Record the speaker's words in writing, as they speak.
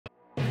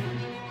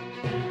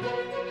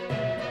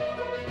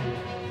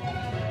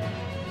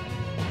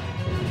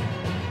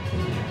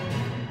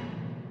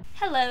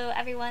Hello,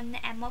 everyone,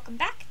 and welcome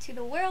back to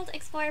the World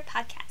Explorer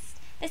podcast.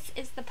 This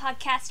is the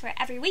podcast where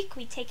every week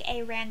we take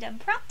a random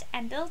prompt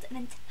and build an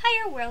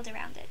entire world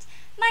around it.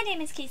 My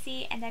name is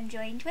Casey, and I'm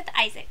joined with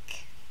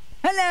Isaac.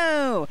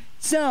 Hello!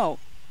 So,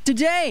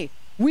 today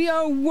we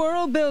are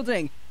world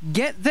building.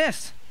 Get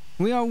this!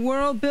 We are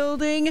world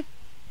building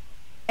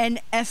an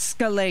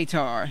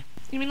escalator.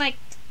 You mean like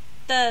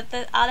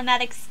the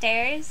automatic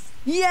stairs?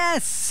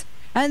 Yes!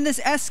 And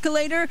this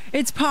escalator,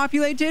 it's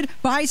populated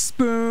by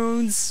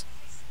spoons.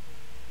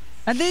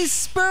 And these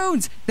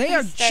spoons, they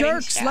are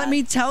jerks, let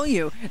me tell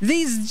you.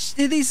 These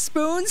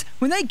spoons,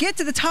 when they get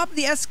to the top of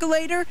the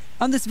escalator,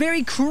 on this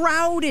very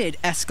crowded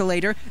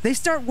escalator, they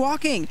start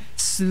walking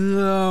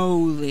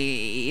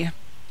slowly.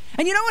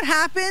 And you know what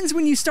happens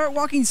when you start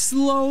walking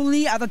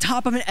slowly at the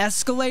top of an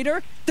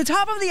escalator? The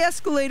top of the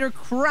escalator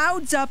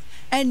crowds up,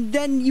 and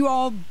then you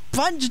all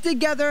bunch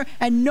together,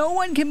 and no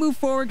one can move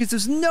forward because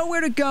there's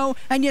nowhere to go,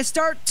 and you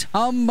start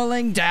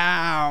tumbling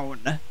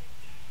down.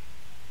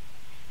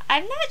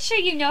 I'm not sure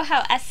you know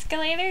how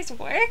escalators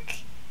work.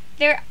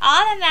 They're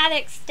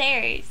automatic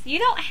stairs. You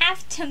don't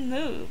have to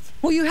move.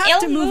 Well, you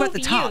have to move at the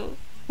top. You.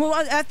 Well,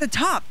 at the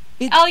top.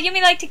 Oh, you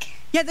mean like to...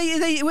 Yeah,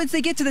 they once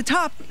they get to the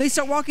top, they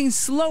start walking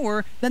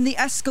slower than the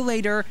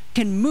escalator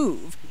can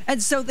move.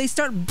 And so they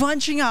start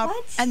bunching up,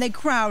 and they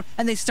crowd,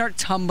 and they start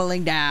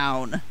tumbling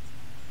down.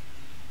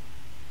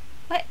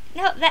 What?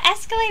 No, the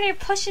escalator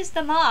pushes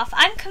them off.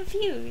 I'm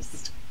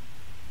confused.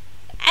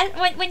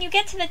 When you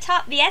get to the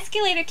top, the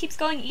escalator keeps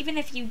going even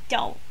if you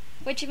don't,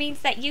 which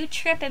means that you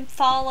trip and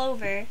fall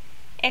over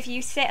if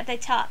you sit at the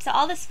top. So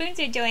all the spoons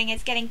are doing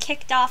is getting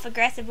kicked off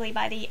aggressively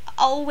by the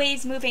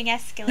always moving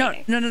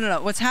escalator.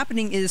 No. What's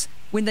happening is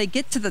when they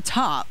get to the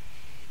top,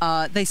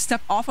 they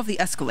step off of the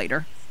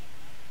escalator,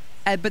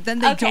 but then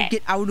they don't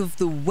get out of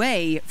the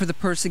way for the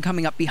person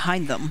coming up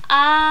behind them.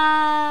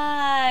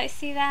 Ah,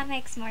 see, that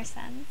makes more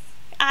sense.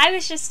 I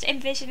was just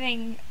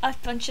envisioning a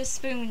bunch of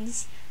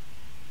spoons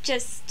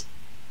just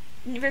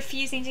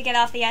refusing to get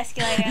off the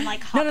escalator and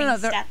like hopping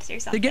steps or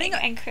something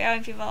and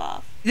throwing people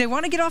off. They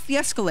want to get off the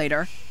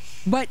escalator,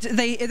 but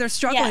they're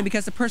struggling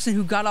because the person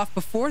who got off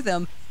before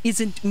them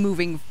isn't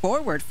moving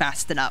forward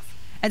fast enough.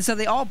 And so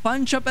they all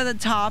bunch up at the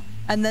top,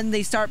 and then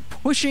they start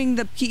pushing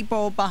the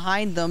people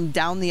behind them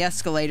down the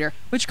escalator,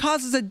 which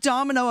causes a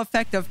domino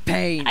effect of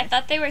pain. I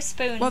thought they were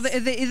spoons. Well,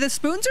 the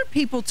spoons are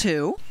people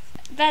too.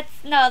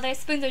 No, their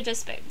spoons are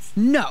just spoons.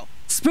 No,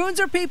 spoons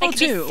are people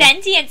too. Be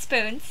sentient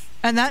spoons.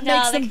 And that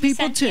makes them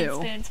people too.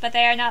 Spoons, but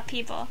they are not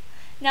people.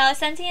 No,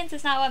 sentience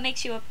is not what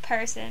makes you a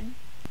person.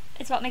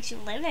 It's what makes you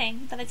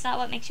living, but it's not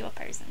what makes you a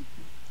person.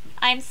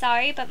 I'm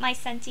sorry, but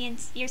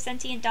your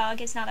sentient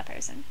dog is not a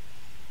person.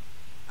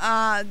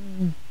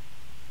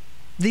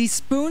 These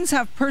spoons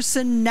have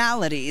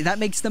personality. That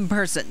makes them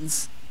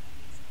persons.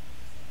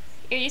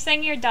 Are you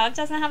saying your dog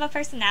doesn't have a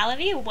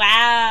personality?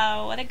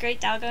 Wow, what a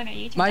great dog owner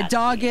you turned out to be. My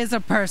dog is a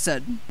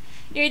person.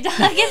 Your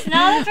dog is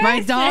not a person.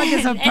 My dog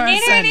is a person. And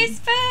neither are these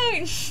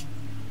spoons.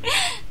 No,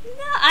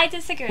 I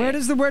disagree. Where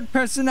does the word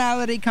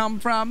personality come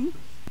from?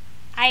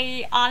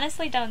 I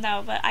honestly don't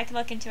know, but I can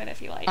look into it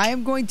if you like. I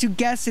am going to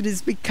guess it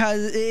is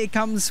because it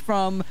comes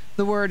from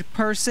the word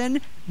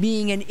person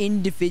being an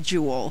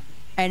individual.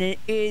 And it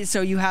is,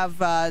 so you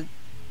have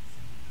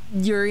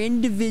your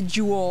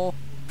individual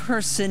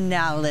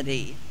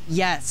personality.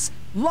 Yes.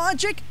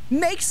 Logic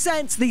makes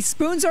sense. These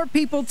spoons are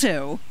people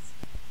too.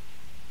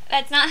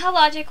 That's not how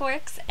logic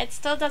works. It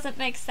still doesn't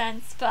make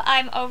sense, but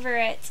I'm over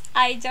it.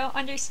 I don't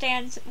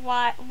understand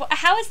why.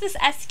 How is this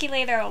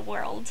escalator a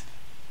world?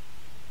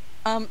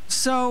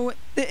 So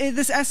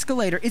this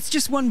escalator, it's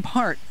just one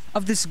part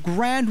of this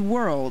grand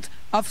world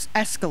of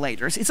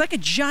escalators. It's like a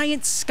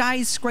giant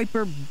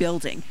skyscraper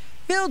building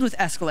filled with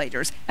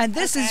escalators, and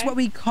this is what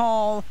we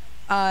call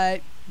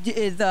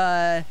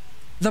the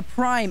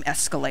prime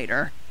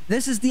escalator.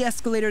 This is the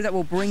escalator that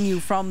will bring you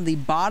from the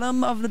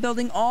bottom of the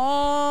building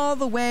all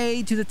the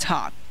way to the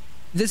top.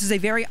 This is a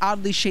very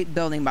oddly shaped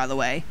building, by the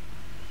way,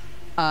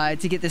 to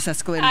get this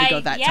escalator to go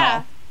that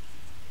tall.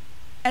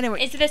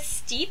 Anyway. Is it a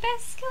steep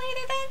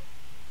escalator then?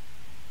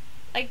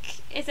 Like,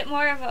 is it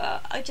more of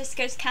it just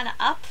goes kind of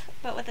up,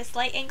 but with a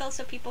slight angle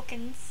so people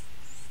can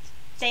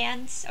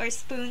stand, or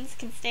spoons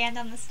can stand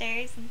on the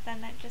stairs, and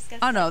then it just goes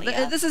Oh no, up?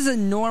 This is a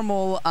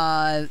normal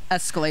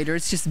escalator.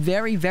 It's just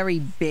very, very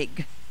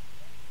big.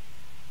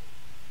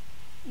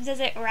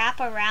 Does it wrap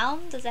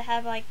around? Does it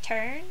have like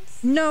turns?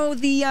 No,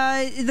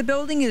 the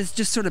building is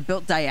just sort of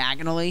built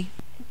diagonally.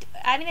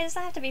 I mean, it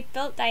doesn't have to be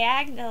built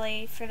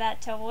diagonally for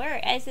that to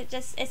work. Is it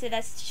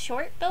a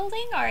short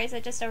building, or is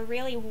it just a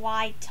really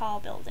wide, tall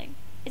building?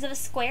 Is it a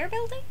square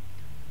building?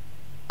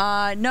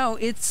 No,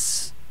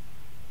 it's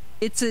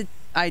a,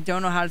 I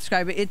don't know how to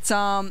describe it. It's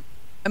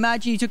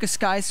imagine you took a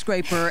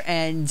skyscraper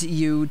and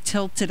you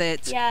tilted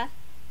it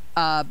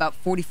about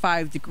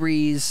 45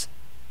 degrees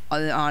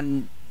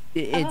on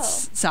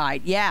its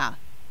side. Yeah.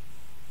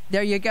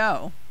 There you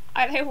go.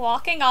 Are they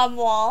walking on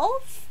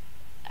walls?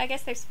 I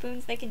guess they're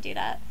spoons, they can do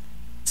that.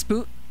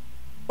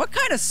 What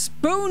kind of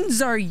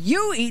spoons are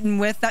you eating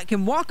with that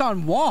can walk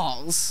on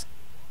walls?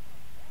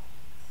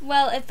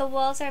 Well, if the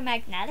walls are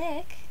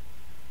magnetic.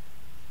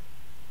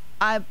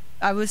 I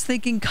was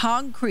thinking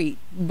concrete,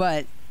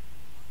 but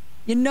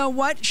you know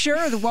what?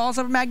 Sure, the walls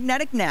are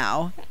magnetic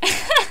now.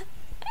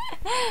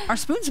 Are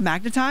spoons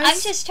magnetized?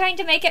 I'm just trying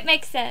to make it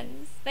make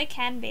sense. They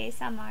can be.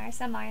 Some are.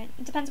 Some aren't.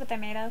 It depends what they're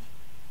made of.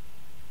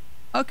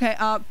 Okay,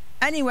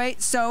 anyway,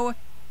 so,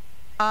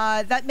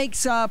 that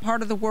makes,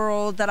 part of the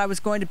world that I was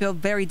going to build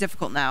very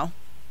difficult now.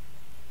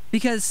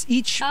 Because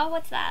Oh,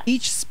 what's that?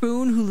 each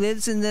spoon who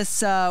lives in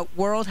this,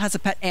 world has a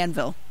pet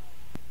anvil.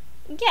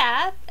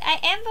 Yeah,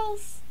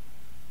 anvils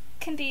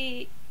can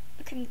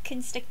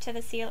stick to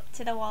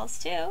the walls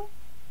too.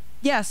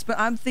 Yes, but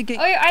I'm thinking...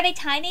 Or are they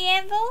tiny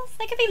anvils?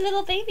 They could be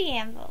little baby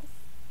anvils.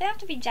 They don't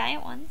have to be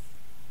giant ones.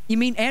 You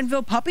mean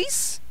anvil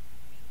puppies?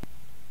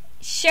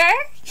 Sure.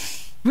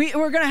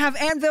 We're gonna have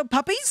anvil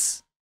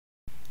puppies?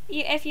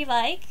 If you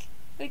like.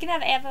 We can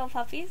have anvil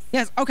puppies.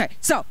 Yes, okay.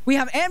 So, we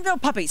have anvil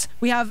puppies.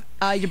 We have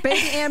your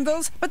baby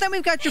anvils, but then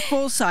we've got your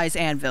full-size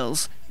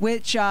anvils,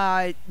 which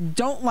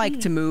don't like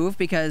to move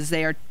because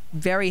they are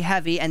very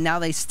heavy, and now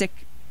they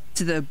stick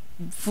to the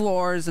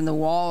floors and the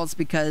walls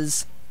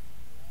because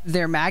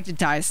they're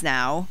magnetized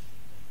now.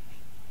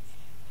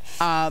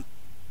 But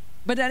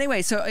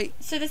anyway, so...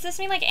 so does this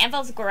mean, like,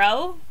 anvils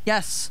grow?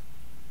 Yes.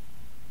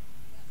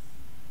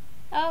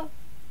 Oh.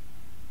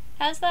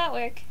 How does that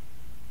work?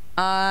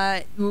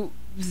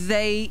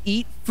 They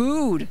eat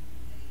food.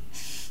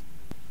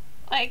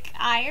 Like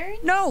iron?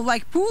 No,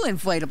 like pool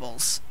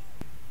inflatables.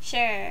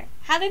 Sure.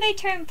 How do they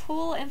turn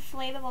pool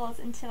inflatables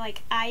into,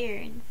 like,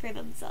 iron for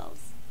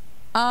themselves?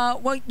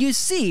 Well, you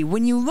see,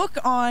 when you look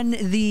on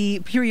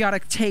the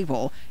periodic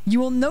table, you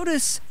will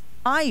notice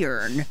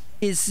iron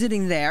is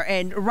sitting there,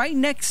 and right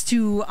next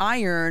to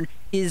iron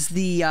is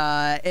the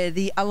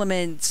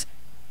element,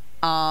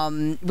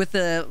 with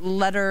the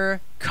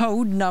letter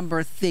code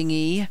number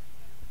thingy,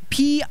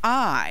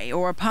 PI,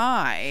 or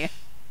pi,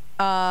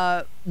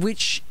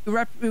 which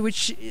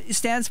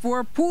stands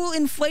for pool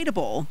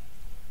inflatable.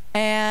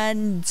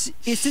 And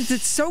since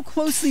it's so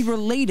closely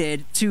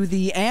related to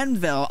the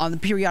anvil on the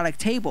periodic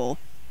table,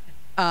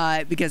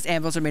 because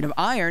anvils are made of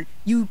iron,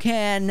 you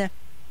can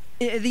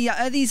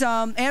these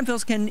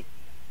anvils can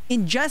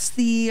ingest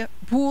the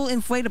pool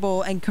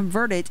inflatable and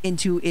convert it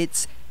into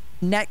its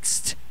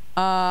next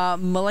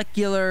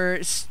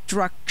molecular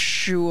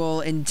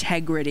structural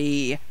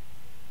integrity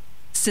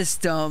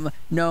system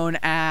known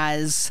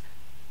as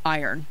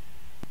iron.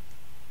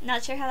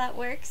 Not sure how that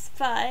works,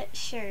 but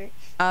sure.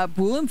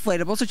 Pool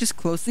inflatables are just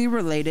closely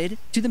related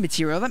to the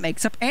material that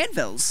makes up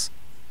anvils.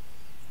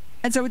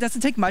 And so it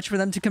doesn't take much for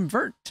them to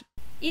convert.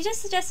 You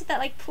just suggested that,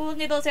 like, pool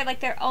noodles are, like,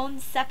 their own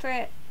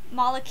separate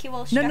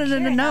molecule structure.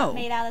 No. Not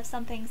made out of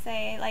something,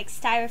 say, like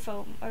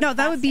styrofoam or No,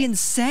 that would be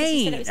insane.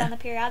 You said it was on the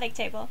periodic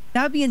table.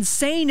 That would be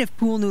insane if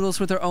pool noodles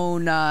were their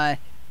own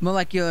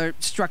molecular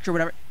structure or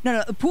whatever.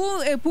 No,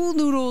 pool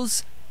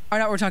noodles are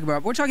not what we're talking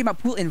about. We're talking about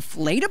pool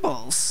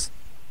inflatables.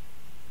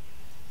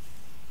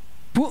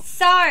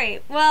 Sorry.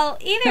 Well,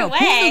 either way.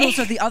 Pool noodles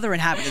are the other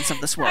inhabitants of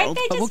this world,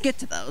 but we'll get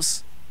to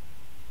those.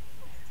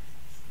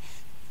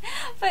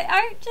 But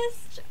aren't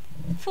just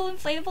pool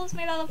inflatables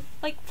made out of,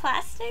 like,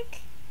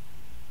 plastic?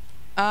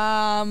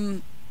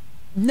 No,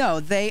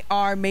 they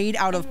are made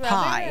out of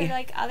pie. Or,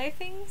 like, other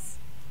things?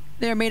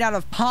 They're made out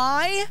of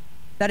pie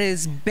that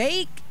is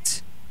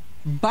baked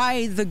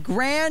by the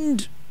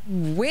Grand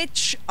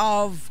Witch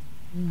of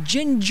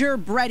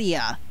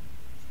Gingerbreadia.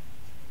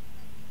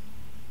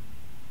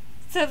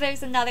 So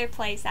there's another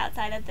place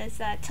outside of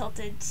this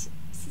tilted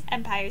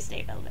Empire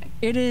State Building.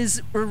 It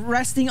is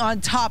resting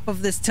on top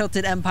of this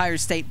tilted Empire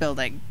State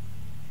Building.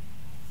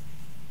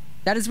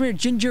 That is where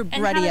Gingerbreadia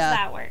And how does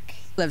that work?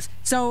 lives.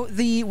 So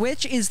the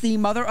witch is the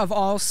mother of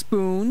all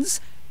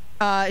spoons.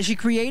 She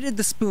created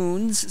the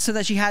spoons so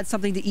that she had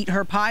something to eat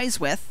her pies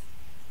with.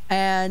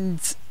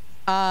 And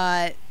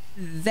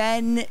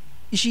then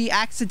she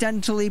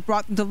accidentally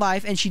brought them to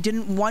life, and she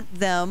didn't want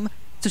them,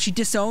 so she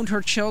disowned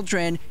her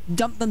children,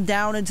 dumped them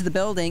down into the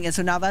building, and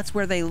so now that's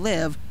where they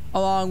live,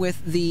 along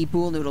with the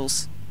pool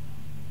noodles,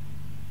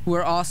 who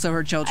are also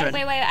her children.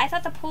 Wait, I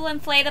thought the pool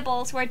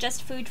inflatables were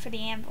just food for the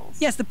anvils.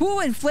 Yes, the pool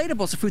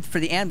inflatables are food for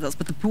the anvils,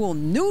 but the pool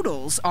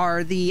noodles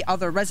are the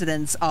other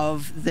residents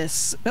of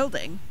this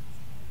building.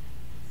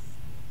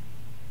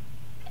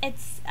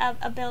 It's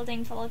a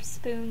building full of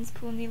spoons,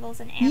 pool noodles,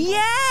 and anvils.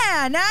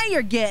 Yeah, now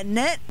you're getting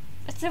it.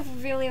 It's a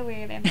really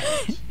weird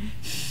image.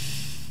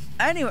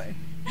 Anyway,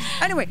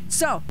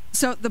 so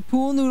the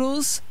pool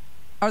noodles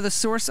are the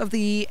source of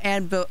the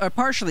anvil, or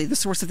partially the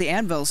source of the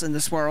anvils in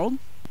this world.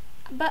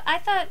 But I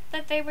thought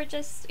that they were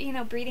just,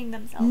 breeding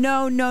themselves.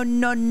 No.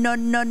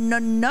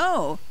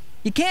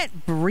 You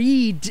can't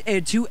breed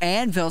two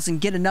anvils and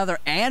get another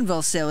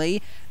anvil,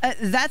 silly.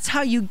 That's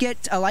how you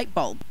get a light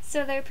bulb.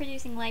 So they're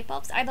producing light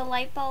bulbs. Are the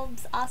light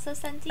bulbs also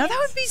sentient? Now that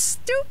would be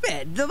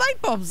stupid.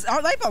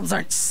 Our light bulbs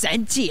aren't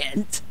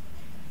sentient.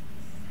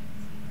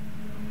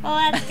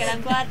 Well, that's good.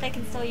 I'm glad they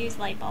can still use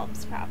light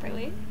bulbs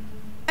properly.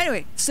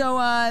 Anyway,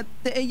 so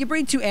you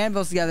breed two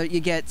anvils together,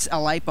 you get a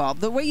light bulb.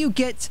 The way you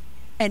get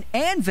an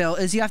anvil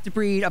is you have to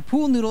breed a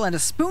pool noodle and a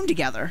spoon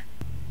together.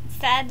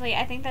 Sadly,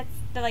 I think that's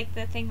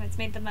the thing that's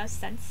made the most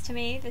sense to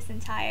me this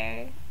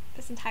entire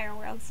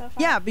world so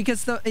far. Yeah,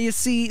 because you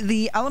see,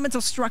 the elemental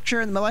structure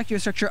and the molecular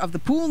structure of the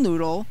pool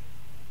noodle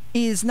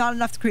is not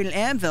enough to create an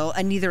anvil,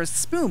 and neither is the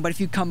spoon. But if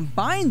you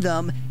combine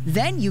them,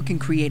 then you can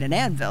create an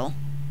anvil.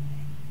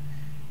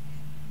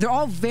 They're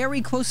all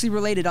very closely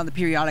related on the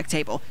periodic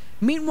table.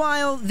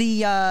 Meanwhile,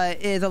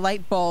 the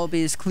light bulb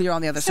is clear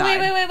on the other side.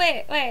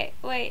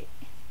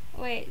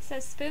 Wait. So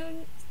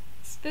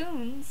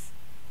spoons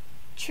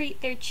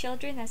treat their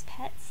children as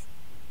pets?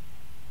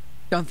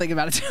 Don't think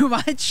about it too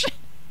much.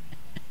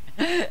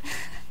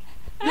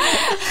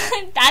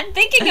 I'm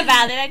thinking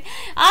about it. And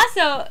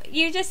also,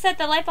 you just said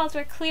the light bulbs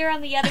were clear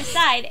on the other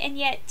side, and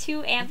yet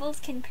 2 anvils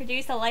can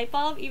produce a light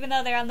bulb even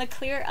though they're on the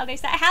clear other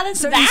side. How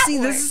does that work? So you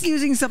see, this is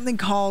using something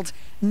called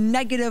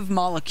negative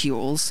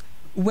molecules,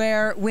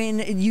 where when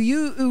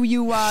you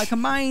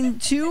combine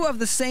 2 of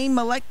the same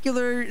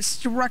molecular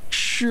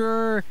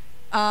structure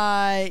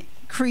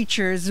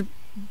creatures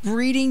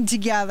breeding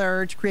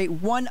together to create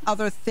one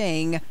other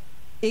thing,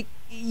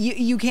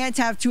 you can't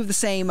have 2 of the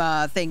same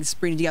things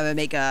breeding together to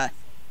make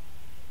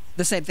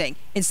the same thing.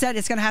 Instead,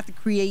 it's going to have to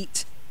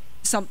create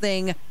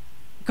something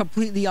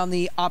completely on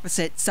the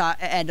opposite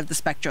end of the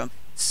spectrum.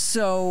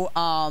 So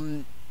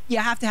you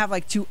have to have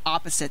like 2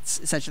 opposites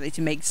essentially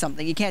to make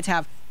something. You can't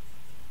have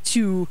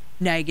 2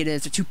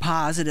 negatives or 2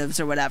 positives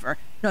or whatever.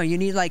 No, you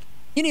need like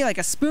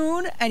a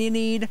spoon, and you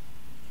need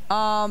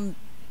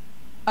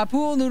a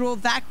pool noodle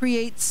that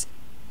creates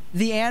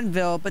the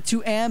anvil, but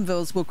 2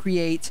 anvils will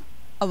create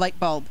a light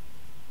bulb.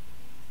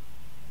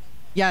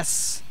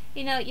 Yes.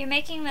 You know, you're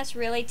making this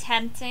really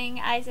tempting,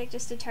 Isaac,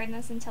 just to turn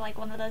this into like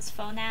one of those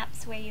phone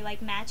apps where you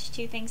like match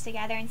 2 things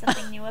together and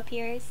something new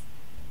appears.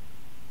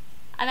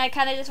 And I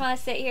kind of just want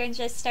to sit here and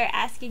just start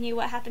asking you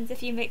what happens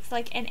if you mix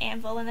like an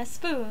anvil and a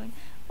spoon,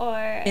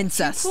 or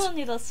incest. 2 pool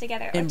noodles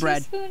together, or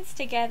Inbred. 2 spoons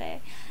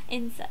together.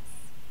 Incest.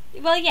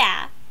 Well,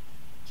 yeah.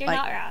 You're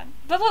not wrong.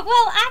 But,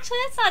 well, actually,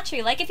 that's not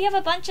true. Like, if you have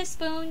a bunch of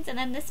spoons, and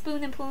then this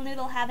spoon and pool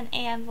noodle have an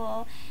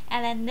anvil,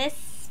 and then this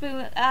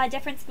spoon,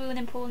 different spoon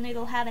and pool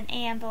noodle have an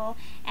anvil,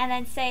 and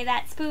then say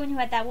that spoon who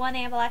had that one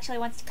anvil actually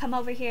wants to come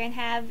over here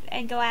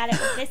and go at it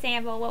with this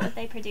anvil, what would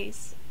they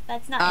produce?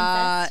 That's not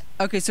incest.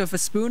 Okay, so if a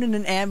spoon and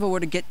an anvil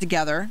were to get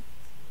together,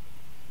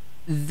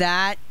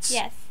 that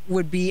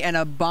would be an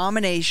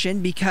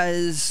abomination,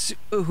 because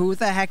who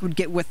the heck would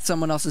get with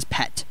someone else's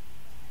pet?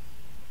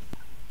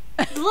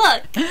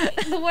 Look,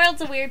 the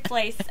world's a weird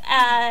place.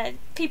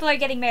 People are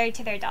getting married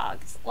to their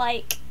dogs.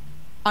 Like,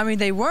 I mean,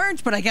 they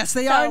weren't, but I guess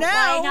they are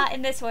now. Why not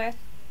in this world?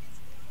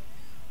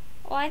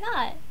 Why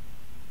not?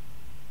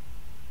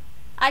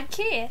 I'm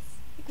curious.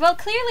 Well,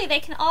 clearly they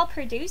can all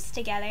produce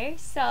together,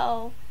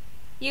 so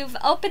you've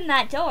opened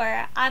that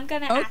door. I'm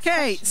gonna ask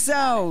questions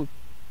so,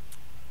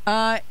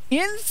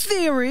 in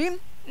theory,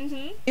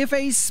 if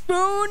a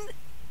spoon...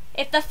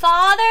 If the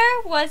father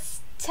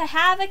was to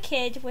have a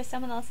kid with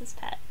someone else's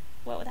pet,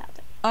 what would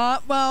happen?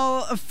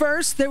 Well,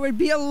 first there would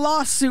be a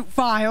lawsuit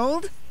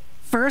filed,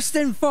 first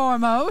and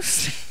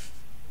foremost.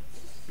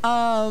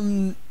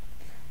 Yeah,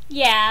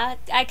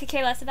 I could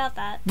care less about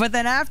that. But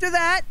then after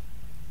that,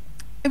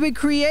 it would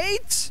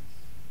create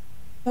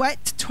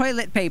wet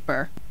toilet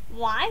paper.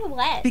 Why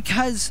wet?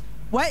 Because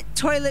wet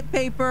toilet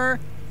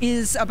paper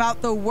is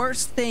about the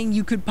worst thing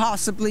you could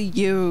possibly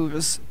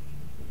use.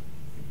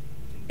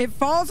 It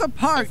falls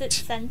apart. Is it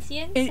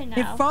sentient or no?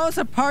 It falls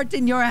apart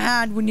in your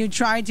hand when you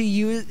try to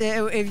use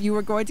it, if you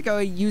were going to go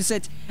and use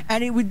it,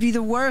 and it would be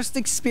the worst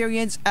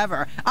experience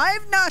ever.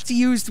 I've not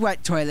used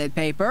wet toilet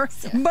paper,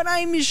 but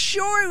I'm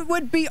sure it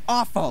would be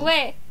awful.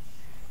 Wait.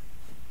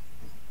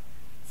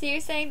 So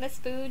you're saying the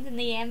spoons and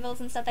the anvils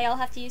and stuff, they all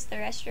have to use the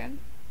restroom?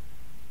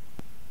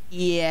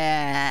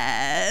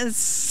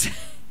 Yes.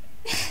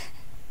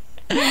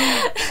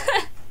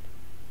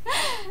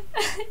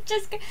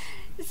 Just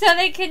so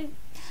they can...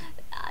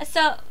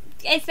 So,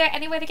 is there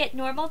any way to get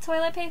normal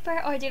toilet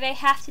paper, or do they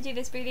have to do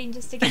this breeding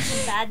just to get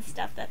some bad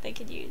stuff that they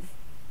could use?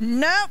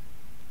 Nope.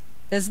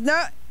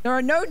 There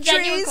are no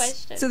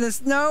trees, so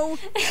there's no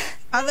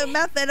other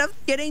method of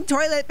getting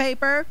toilet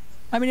paper.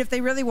 I mean, if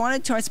they really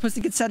wanted to, I suppose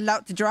they could set it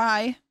out to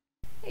dry.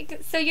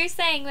 So you're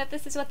saying that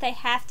this is what they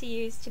have to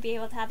use to be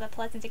able to have a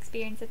pleasant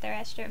experience at their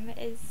restroom,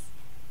 is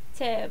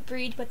to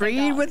breed with their dogs.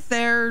 Breed with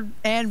their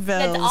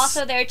anvils. That's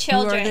also their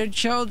children. Who are their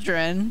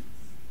children.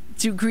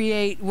 To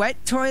create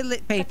wet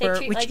toilet paper,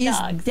 which like is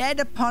dogs. dead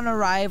upon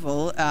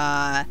arrival,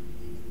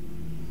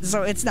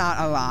 so it's not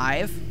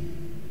alive.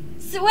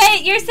 So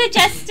wait, you're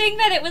suggesting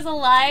that it was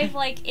alive,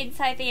 like,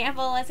 inside the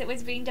anvil as it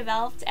was being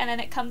developed, and then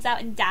it comes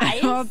out and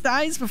dies? Well, it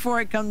dies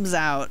before it comes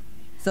out.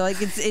 So, like,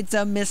 it's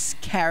a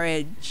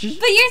miscarriage.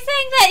 But you're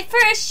saying that for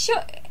a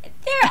short...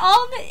 They're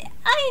all...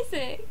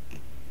 Isaac.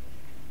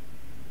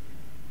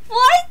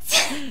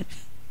 What?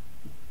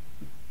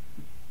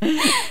 No.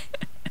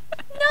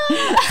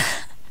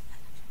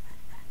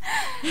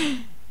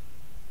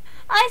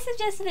 I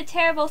suggested a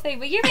terrible thing,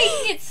 but you're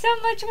making it so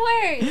much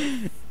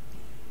worse.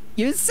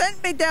 You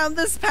sent me down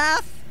this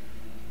path.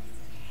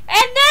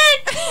 then,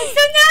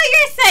 so now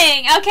you're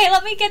saying, okay,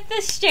 let me get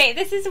this straight.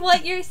 This is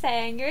what you're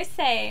saying. You're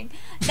saying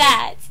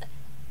that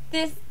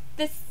this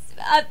the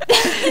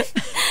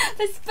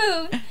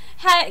spoon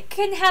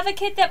can have a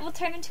kid that will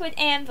turn into an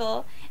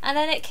anvil, and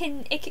then it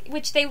can,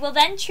 which they will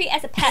then treat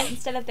as a pet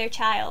instead of their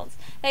child.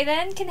 They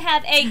then can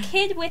have a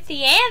kid with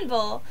the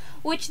anvil,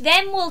 which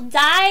then will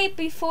die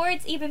before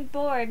it's even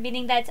born,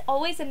 meaning that it's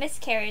always a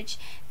miscarriage,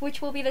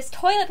 which will be this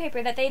toilet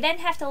paper that they then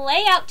have to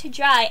lay out to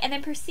dry and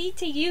then proceed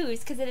to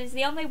use, because it is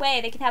the only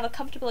way they can have a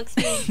comfortable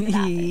experience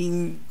without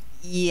it.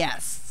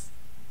 Yes.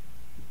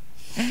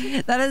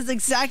 That is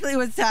exactly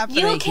what's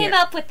happening. You came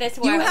up with this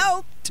word. You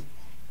helped.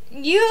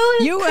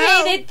 You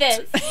created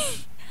this.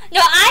 No,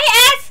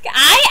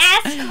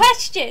 I ask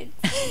questions.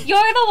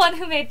 You're the one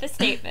who made the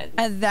statement.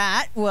 And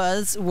that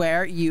was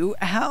where you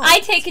helped. I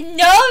take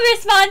no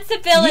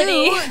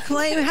responsibility. You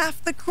claim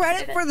half the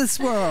credit for this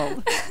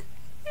world.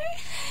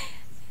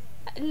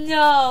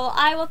 No,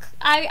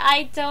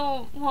 I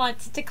don't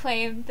want to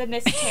claim the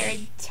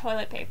miscarried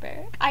toilet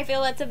paper. I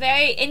feel that's a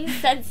very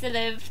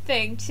insensitive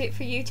thing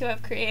for you to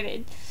have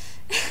created.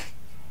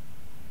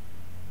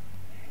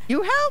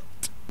 You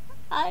helped.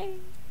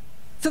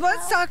 So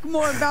let's talk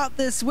more about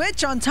this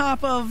witch on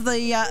top of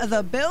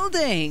the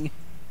building.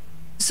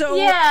 So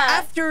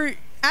after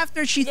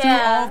she threw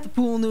all of the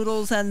pool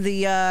noodles and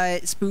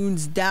the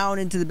spoons down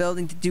into the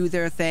building to do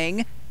their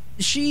thing,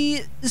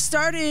 she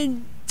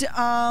started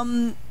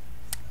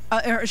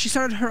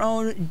her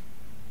own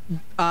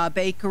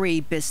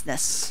bakery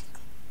business,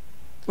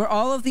 where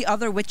all of the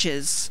other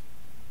witches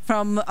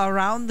from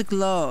around the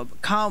globe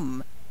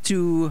come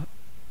to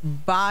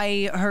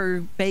buy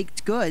her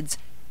baked goods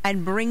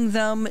and bring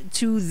them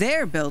to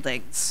their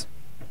buildings.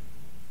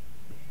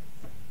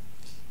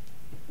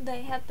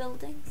 They have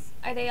buildings?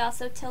 Are they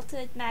also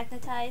tilted,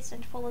 magnetized,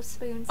 and full of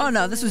spoons? Oh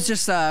no, this was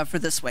just for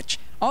this witch.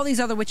 All these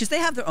other witches, they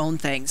have their own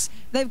things.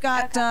 They've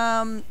got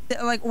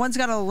like one's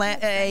got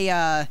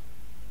an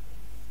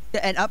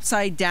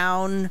upside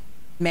down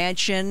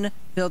mansion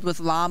filled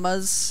with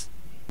llamas.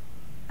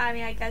 I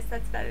mean, I guess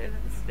that's better than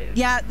the spoon.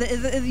 Yeah,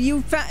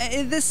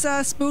 this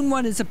spoon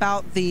one is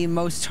about the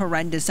most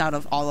horrendous out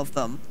of all of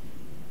them.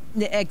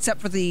 Except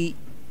for the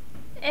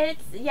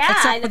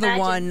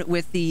one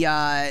with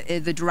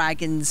the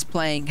dragons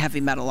playing heavy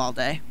metal all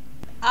day.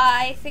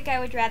 I think I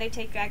would rather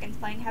take dragons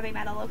playing heavy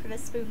metal over the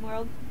spoon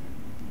world.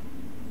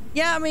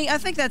 Yeah, I mean, I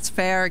think that's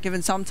fair,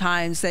 given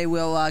sometimes they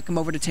will come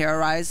over to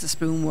terrorize the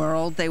spoon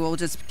world. They will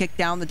just kick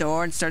down the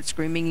door and start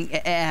screaming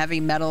heavy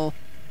metal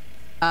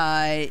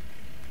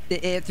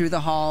through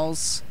the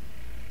halls.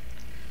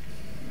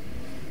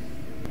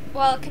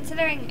 Well,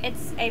 considering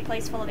it's a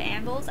place full of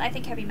anvils, I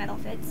think heavy metal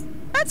fits.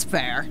 That's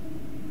fair.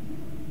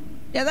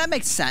 Yeah, that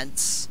makes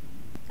sense.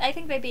 I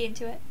think they'd be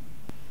into it.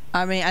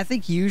 I mean, I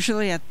think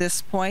usually at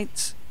this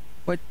point,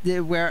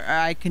 where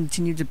I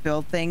continue to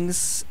build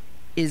things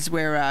is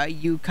where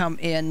you come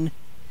in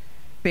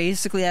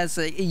basically as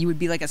you would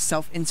be like a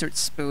self-insert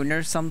spoon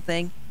or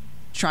something,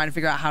 trying to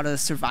figure out how to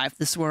survive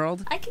this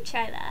world. I can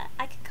try that.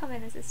 I can come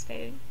in as a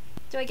spoon.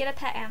 Do I get a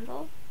pet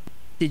anvil?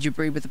 Did you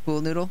breed with a pool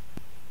noodle?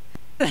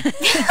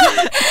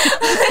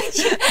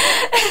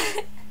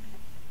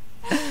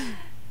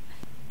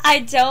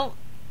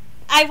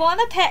 I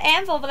want a pet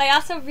anvil, but I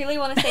also really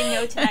want to say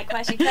no to that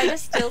question. Can I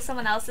just steal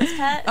someone else's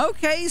pet?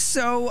 Okay,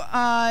 so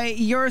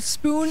you're a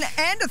spoon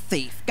and a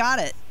thief. Got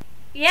it.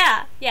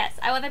 Yeah, yes.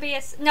 I want to be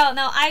a...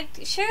 No,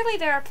 surely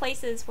there are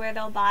places where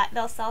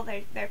they'll sell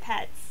their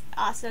pets,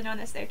 also known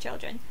as their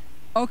children.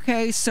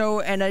 Okay, so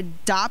an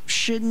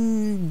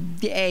adoption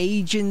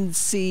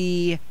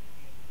agency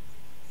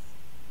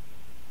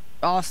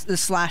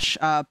slash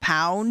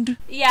pound?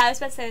 Yeah, I was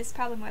about to say it's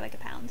probably more like a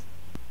pound.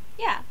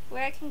 Yeah,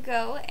 where I can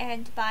go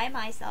and buy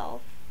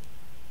myself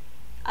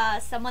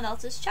someone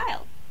else's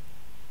child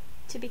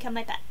to become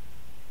my pet.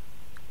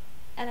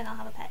 And then I'll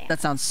have a pet animal.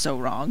 That sounds so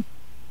wrong.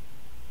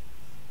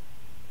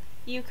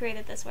 You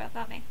created this world,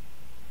 not me.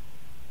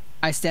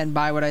 I stand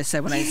by what I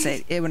said when I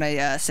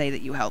say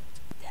that you helped.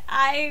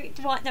 I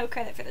want no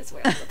credit for this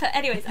world. But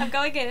anyways, I'm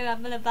going in and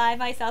I'm gonna buy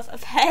myself a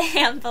pet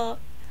anvil.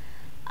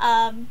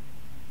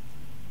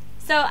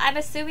 So I'm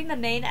assuming the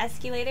main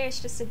escalator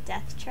is just a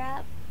death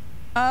trap.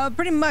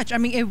 Pretty much. I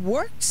mean, it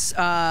works,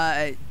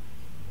 half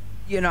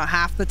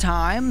the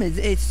time.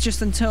 It's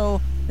just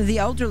until the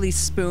elderly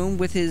spoon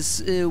with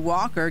his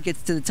walker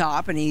gets to the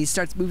top and he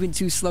starts moving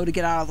too slow to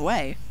get out of the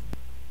way.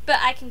 But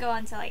I can go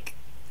on to,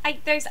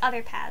 there's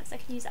other paths. I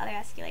can use other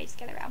escalators to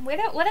get around.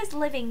 What does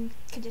living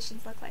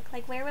conditions look like?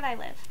 Like, where would I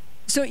live?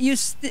 So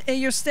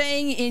you're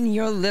staying in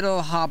your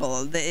little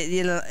hovel,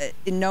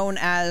 known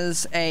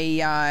as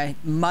a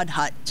mud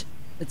hut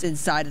that's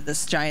inside of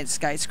this giant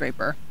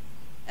skyscraper.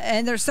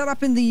 And they're set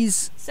up in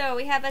these... So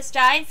we have this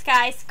giant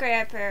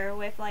skyscraper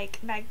with,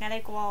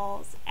 magnetic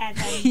walls and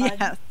then mud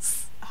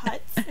huts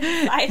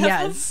inside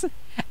of them.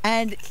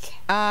 And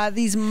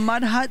these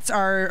mud huts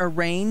are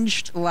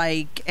arranged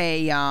like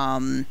a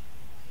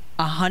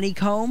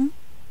honeycomb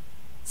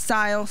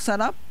style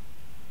setup.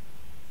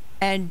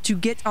 And to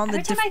get on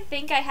Every time I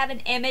think I have an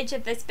image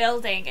of this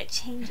building, it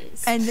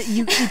changes. And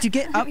you to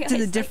get up to the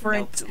like,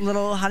 different nope.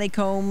 little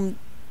honeycomb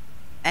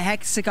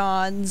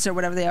hexagons or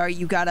whatever they are,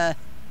 you gotta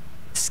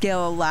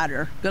scale a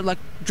ladder. Good luck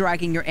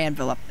dragging your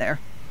anvil up there.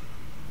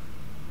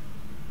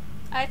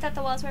 I thought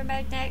the walls were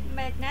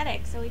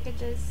magnetic, so we could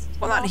just...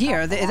 Well, not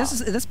here.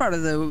 This part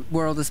of the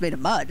world is made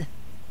of mud.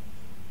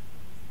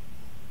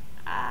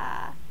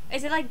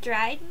 Is it like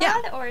dried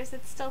mud, or is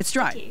it still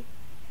sticky?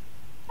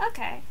 Dry.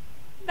 Okay.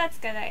 That's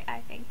good,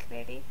 I think,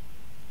 maybe.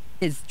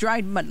 It's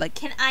dried mud, like...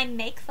 Can I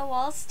make the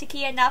walls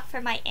sticky enough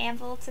for my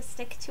anvil to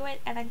stick to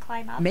it and then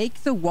climb up?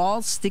 Make the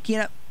walls sticky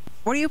enough?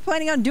 What are you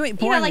planning on doing?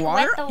 Pouring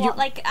water? Wet the wall,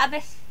 like, I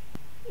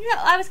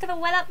was gonna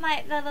wet up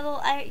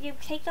you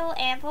take the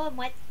little anvil and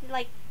wet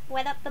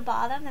up the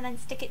bottom and then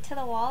stick it to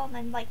the wall and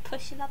then, like,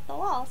 push it up the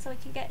wall so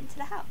it can get into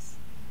the house.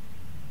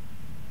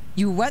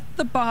 You wet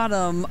the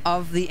bottom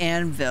of the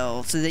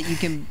anvil so that you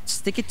can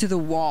stick it to the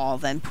wall,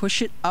 then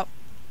push it up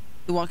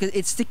the wall, 'cause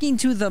it's sticking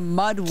to the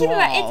mud wall.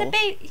 It's a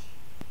bait.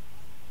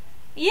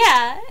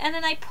 Yeah, and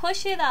then I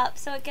push it up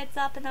so it gets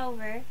up and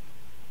over.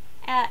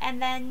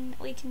 And then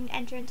we can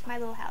enter into my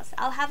little house.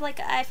 I'll have, like,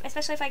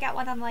 especially if I got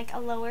one on, like, a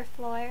lower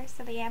floor,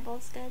 so the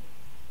anvil's good.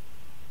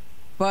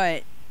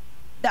 But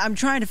I'm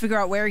trying to figure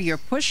out where you're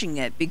pushing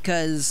it,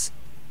 because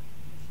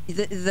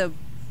the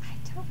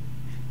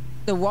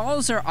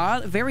walls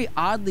are very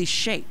oddly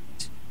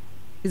shaped.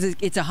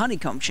 It's a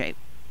honeycomb shape.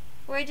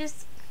 We're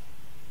just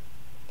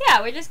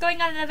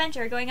going on an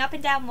adventure, going up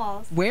and down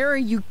walls. Where are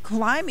you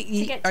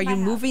climbing? Are you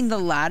moving the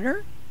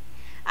ladder?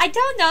 I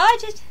don't know.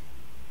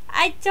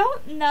 I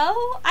don't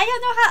know. I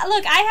don't know how.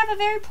 Look, I have a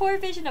very poor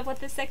vision of what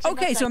this section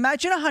looks like. Okay, so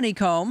imagine a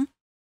honeycomb,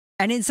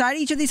 and inside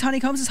each of these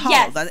honeycombs is hollow.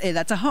 Yes.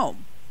 That's a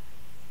home.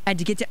 And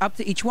to get up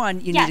to each one,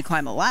 you need to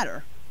climb a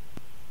ladder.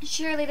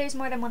 Surely there's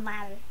more than one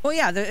ladder. Well,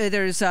 yeah,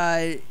 there's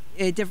all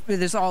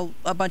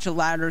a bunch of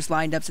ladders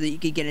lined up so that you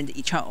could get into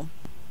each home.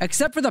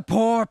 Except for the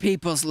poor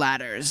people's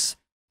ladders.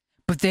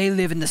 But they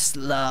live in the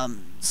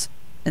slums,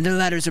 and their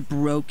ladders are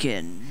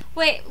broken.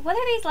 Wait, what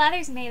are these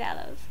ladders made out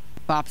of?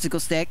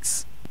 Popsicle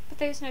sticks. But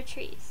there's no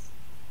trees.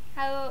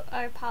 How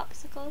are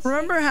popsicles?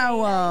 Remember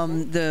how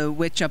the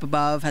witch up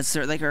above has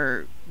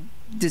her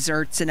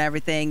desserts and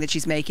everything that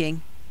she's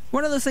making?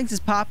 One of those things is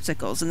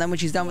popsicles, and then when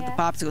she's done with the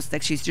popsicle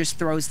sticks, she just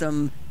throws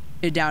them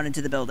down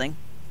into the building.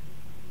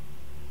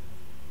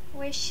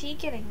 Where's she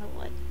getting the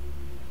wood?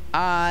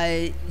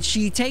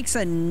 She takes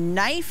a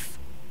knife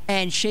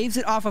and shaves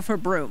it off of her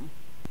broom.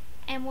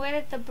 And where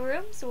did the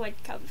broom's wood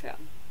come from?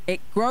 It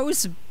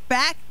grows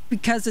back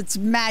because it's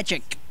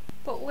magic.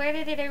 But where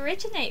did it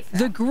originate from?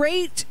 The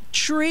great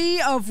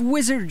tree of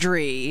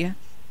wizardry.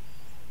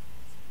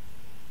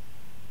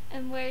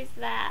 And where's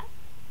that?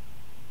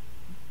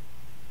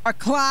 A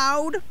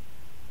cloud.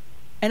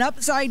 An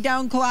upside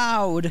down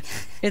cloud.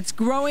 It's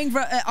growing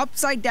from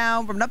upside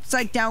down from an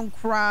upside down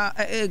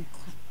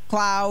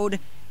cloud.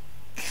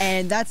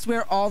 And that's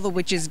where all the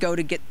witches go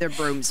to get their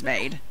brooms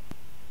made.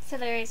 So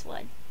there is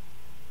wood.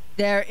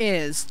 There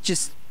is.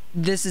 Just,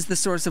 this is the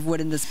source of wood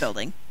in this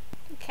building.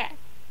 Okay.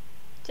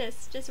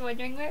 Just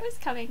wondering where it was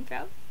coming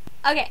from.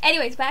 Okay,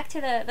 anyways, back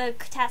to the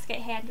task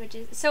at hand, which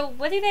is, so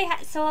what do they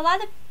have? So a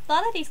lot of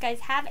these guys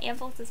have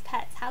anvils as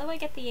pets. How do I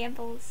get the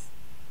anvils?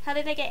 How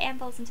do they get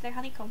anvils into their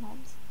honeycomb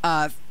homes?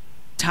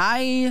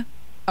 Tie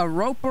a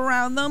rope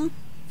around them,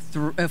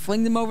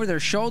 fling them over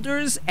their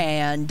shoulders,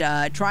 and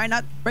try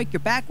not to break your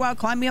back while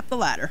climbing up the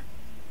ladder.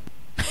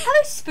 How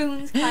do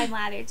spoons climb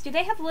ladders? Do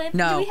they have limbs?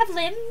 No. Do we have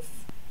limbs?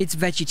 It's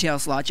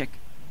VeggieTales logic.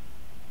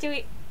 Do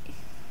we?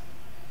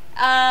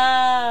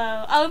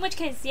 Oh, in which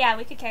case, yeah,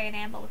 we could carry an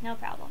anvil with no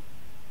problem.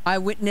 I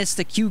witnessed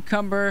a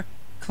cucumber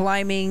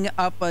climbing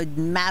up a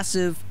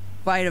massive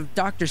flight of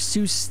Dr.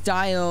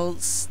 Seuss-style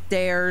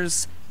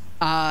stairs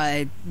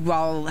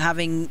while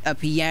having a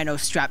piano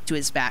strapped to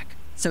his back.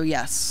 So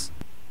yes.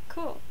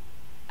 Cool.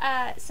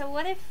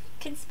 So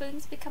can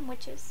spoons become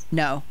witches?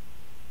 No.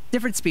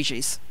 Different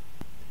species.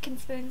 Can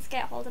spoons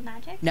get hold of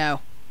magic? No.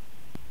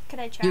 Could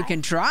I try? You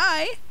can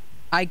try,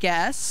 I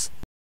guess.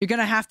 You're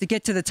gonna have to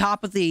get to the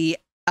top of the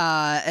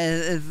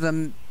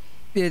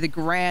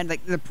grand,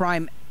 like the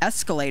prime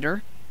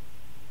escalator,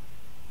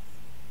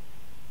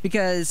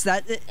 because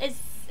that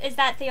is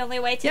that the only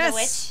way to the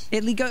witch?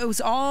 It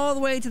goes all the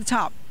way to the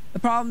top. The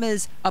problem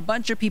is a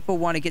bunch of people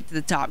want to get to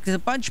the top because a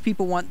bunch of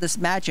people want this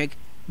magic,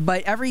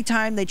 but every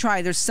time they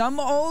try, there's some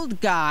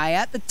old guy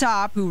at the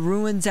top who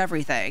ruins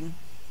everything.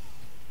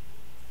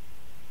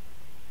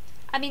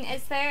 I mean,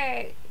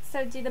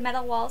 so do the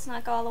metal walls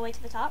not go all the way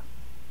to the top?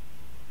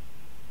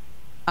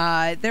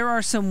 There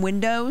are some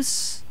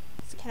windows.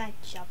 Can I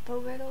jump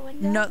over the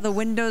windows? No, the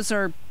windows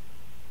are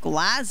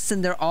glass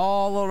and they're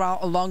all around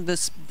along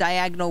this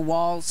diagonal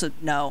wall, so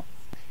no.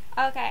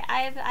 Okay, I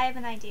have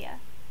an idea.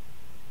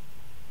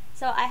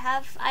 So I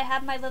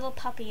have my little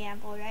puppy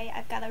anvil, right?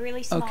 I've got a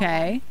really small one.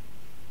 And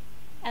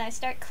I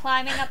start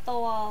climbing up the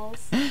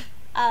walls.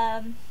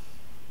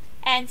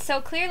 And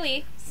so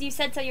clearly, you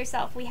said so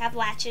yourself, we have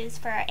latches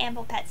for our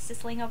anvil pets to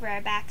sling over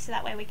our back so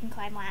that way we can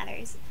climb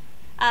ladders.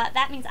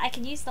 That means I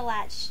can use the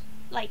latch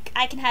like,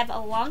 I can have a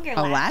longer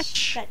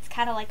latch that's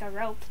kind of like a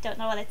rope. Don't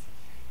know what it's...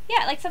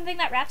 Yeah, like something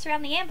that wraps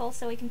around the anvil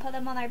so we can put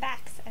them on our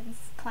backs and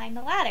climb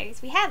the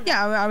ladders. We have them.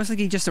 Yeah, I was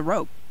thinking just a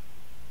rope.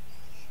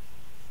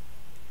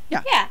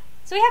 Yeah. Yeah,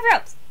 so we have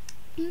ropes.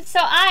 So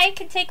I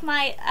can take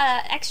my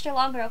extra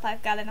long rope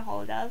I've gotten a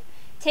hold of,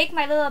 take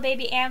my little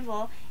baby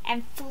anvil,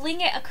 and fling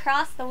it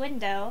across the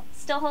window,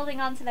 still holding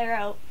onto the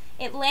rope.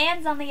 It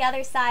lands on the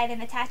other side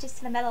and attaches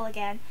to the metal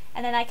again,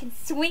 and then I can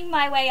swing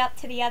my way up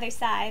to the other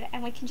side,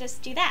 and we can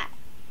just do that.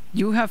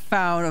 You have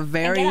found a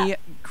very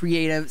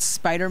creative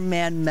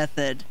Spider-Man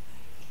method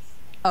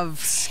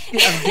of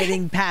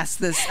getting past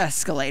this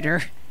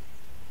escalator.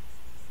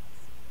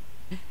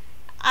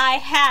 I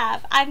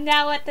have. I'm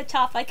now at the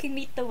top. I can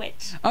meet the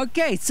witch.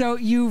 Okay, so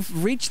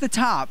you've reached the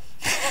top.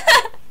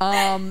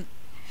 Now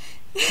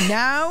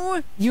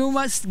you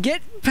must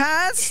get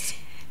past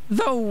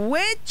the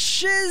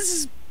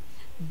witch's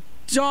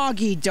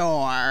doggy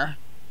door,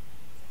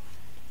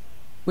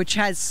 which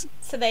has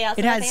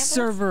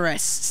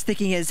Cerberus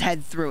sticking his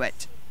head through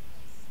it.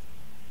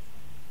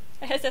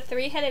 It has a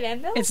 3-headed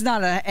anvil? It's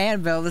not an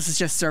anvil. This is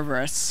just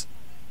Cerberus.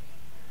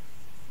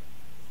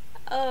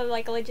 Oh,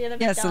 like a legitimate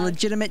dog. Yes, a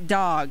legitimate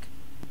dog.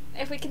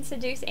 If we can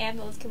seduce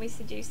anvils, can we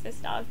seduce this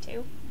dog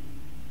too?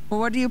 Well,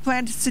 what do you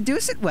plan to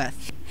seduce it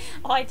with?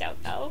 Oh, I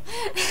don't know.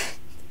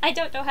 I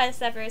don't know how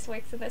Cerberus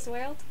works in this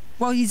world.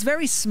 Well, he's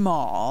very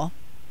small.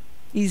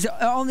 He's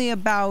only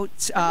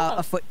about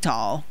a foot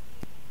tall.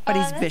 But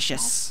he's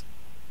vicious.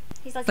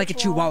 Small. He's like a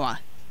chihuahua.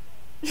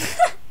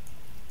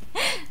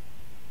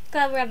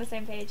 Glad we're on the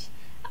same page.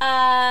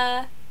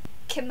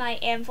 Can my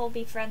anvil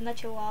befriend the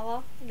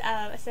chihuahua?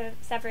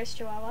 Cerberus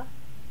chihuahua?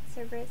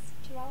 Cerberus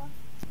chihuahua?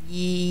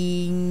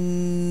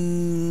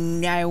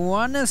 I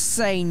want to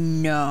say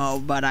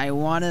no, but I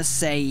want to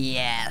say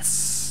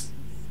yes.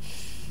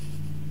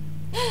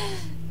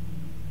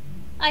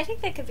 I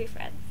think they could be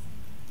friends.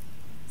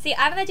 See,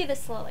 I'm gonna do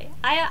this slowly.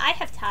 I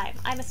have time.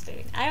 I'm a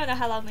spoon. I don't know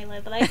how long we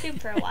live, but I assume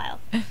for a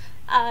while.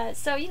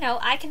 So you know,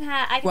 I can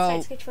start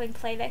scheduling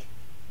play day.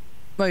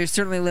 Well, you're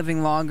certainly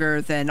living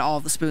longer than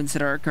all the spoons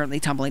that are currently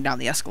tumbling down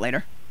the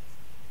escalator.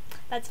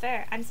 That's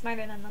fair. I'm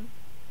smarter than them.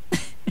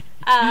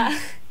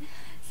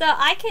 So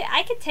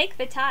I could take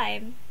the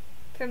time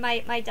for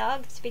my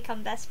dog to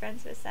become best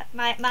friends with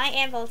my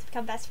anvil to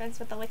become best friends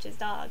with the witch's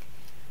dog,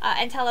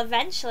 until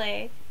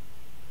eventually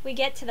we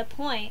get to the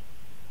point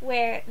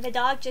where the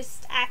dog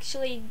just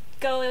actually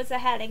goes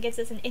ahead and gives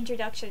us an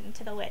introduction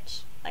to the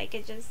witch. Like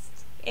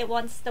it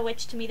wants the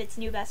witch to meet its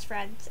new best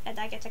friend, and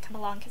I get to come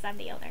along because I'm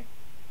the owner.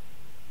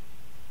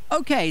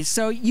 Okay,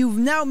 so you've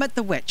now met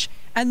the witch,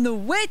 and the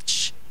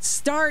witch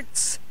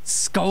starts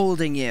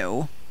scolding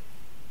you.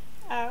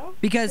 Oh?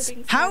 Because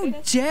how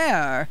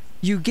dare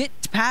you get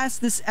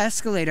past this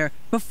escalator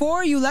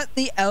before you let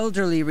the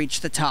elderly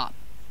reach the top?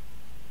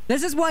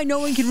 This is why no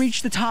one can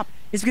reach the top,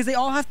 is because they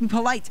all have to be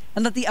polite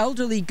and let the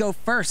elderly go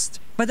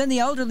first, but then the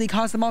elderly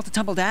cause them all to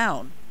tumble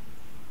down.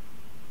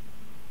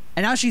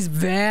 And now she's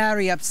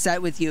very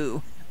upset with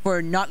you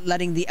for not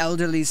letting the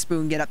elderly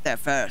spoon get up there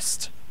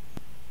first.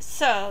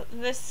 So,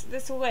 this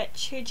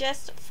witch who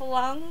just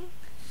flung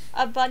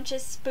a bunch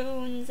of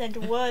spoons and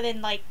wood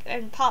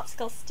and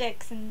popsicle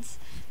sticks and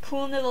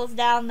cool noodles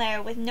down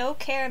there with no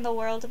care in the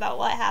world about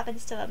what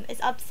happens to them is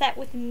upset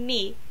with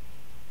me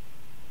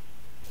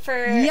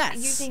for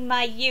using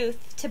my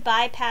youth to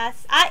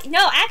bypass. I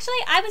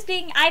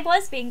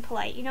was being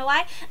polite. You know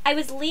why? I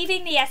was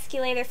leaving the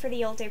escalator for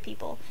the older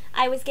people.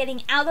 I was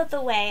getting out of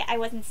the way. I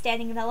wasn't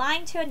standing in the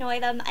line to annoy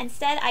them.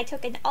 Instead, I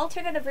took an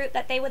alternative route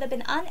that they would have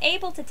been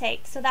unable to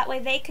take, so that way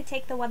they could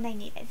take the one they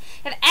needed.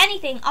 If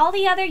anything, all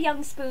the other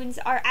young spoons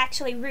are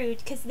actually rude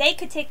because they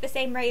could take the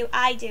same route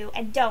I do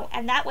and don't,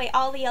 and that way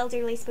all the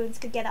elderly spoons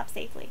could get up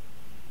safely.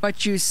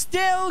 But you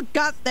still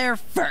got there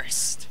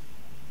first.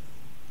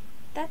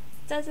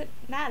 Doesn't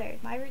matter.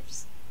 My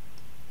roots.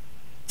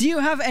 Do you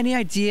have any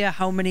idea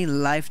how many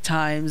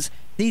lifetimes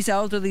these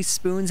elderly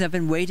spoons have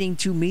been waiting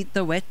to meet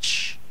the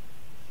witch?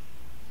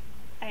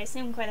 I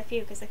assume quite a few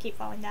because they keep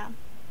falling down.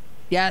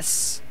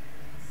 Yes.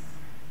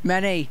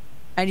 Many.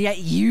 And yet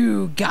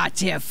you got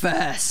here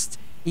first.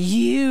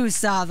 You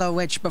saw the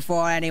witch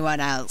before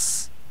anyone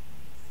else.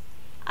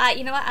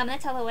 You know what? I'm going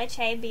to tell the witch,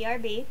 hey,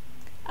 BRB.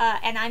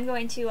 And I'm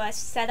going to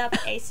set up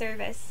a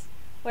service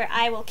where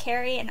I will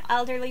carry an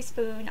elderly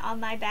spoon on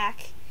my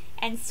back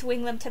and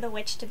swing them to the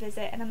witch to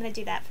visit, and I'm going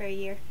to do that for a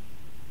year.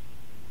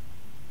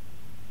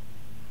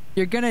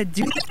 You're going to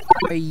do that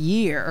for a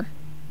year?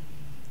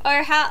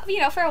 Or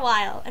for a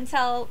while,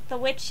 until the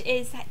witch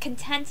is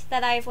content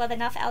that I've let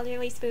enough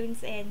elderly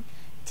spoons in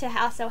to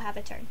also have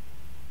a turn.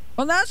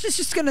 Well, now she's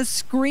just going to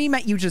scream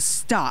at you to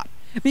stop,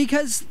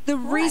 because the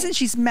reason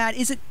she's mad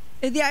isn't...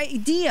 The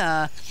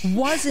idea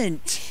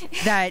wasn't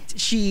that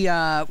she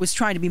was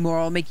trying to be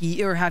moral,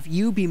 have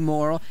you be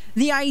moral.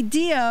 The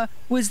idea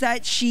was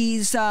that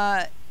she's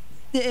saying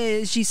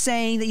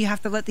that you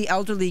have to let the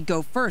elderly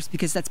go first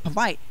because that's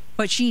polite.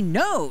 But she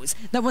knows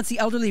that once the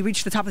elderly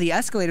reach the top of the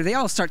escalator, they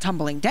all start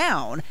tumbling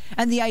down.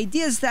 And the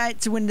idea is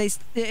that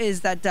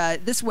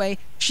this way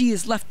she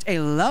is left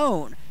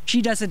alone.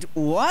 she doesn't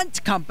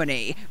want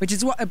company, which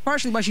is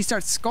partially why she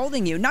starts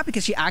scolding you. Not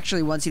because she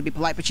actually wants you to be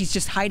polite, but she's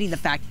just hiding the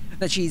fact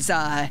that she's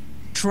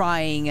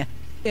trying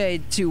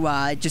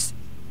to just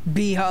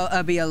be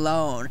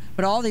alone.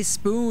 But all these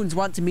spoons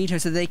want to meet her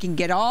so they can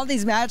get all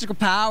these magical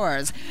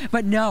powers.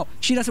 But no,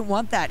 she doesn't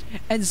want that.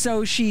 And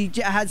so she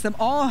has them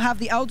all have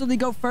the elderly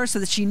go first so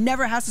that she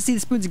never has to see the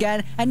spoons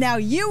again. And now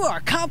you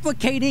are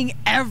complicating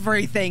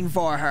everything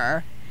for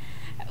her.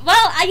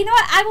 Well, you know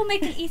what? I will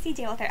make an easy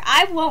deal with her.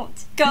 I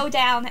won't go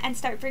down and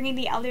start bringing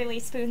the elderly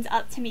spoons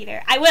up to meet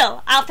her. I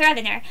will. I'll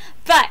threaten her.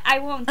 But I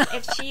won't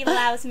if she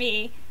allows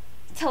me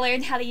to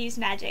learn how to use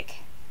magic.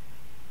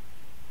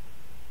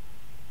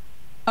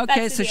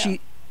 Okay, so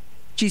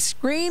she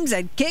screams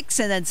and kicks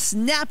and then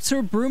snaps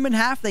her broom in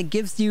half. Then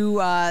gives you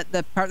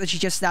the part that she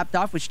just snapped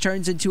off, which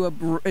turns into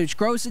which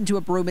grows into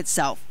a broom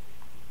itself.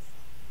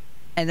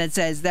 And then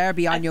says, "There,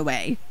 be on your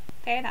way."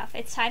 Fair enough.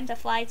 It's time to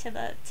fly to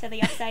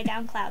the upside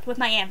down cloud with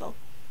my anvil.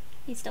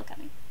 He's still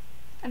coming.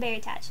 I'm very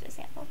attached to this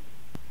anvil.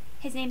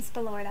 His name's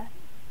Spilorda.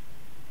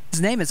 His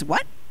name is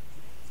what?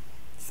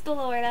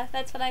 Spilorda.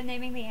 That's what I'm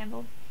naming the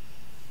anvil.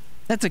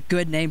 That's a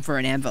good name for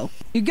an anvil.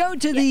 You go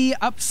to the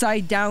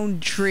upside down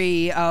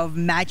tree of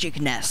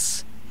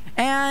magicness,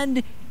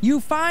 and you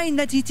find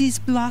that it is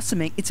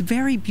blossoming. It's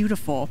very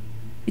beautiful.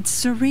 It's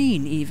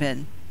serene,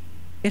 even.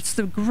 It's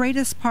the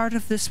greatest part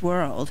of this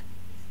world.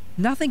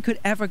 Nothing could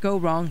ever go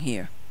wrong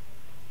here.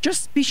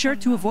 Just be sure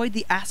to avoid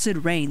the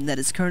acid rain that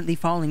is currently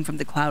falling from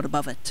the cloud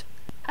above it.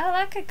 Oh,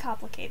 that could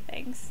complicate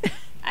things.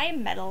 I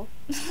am metal.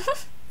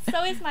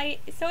 so is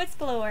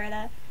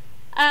Spilorda.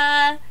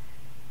 And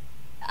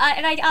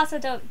I also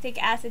don't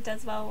think acid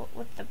does well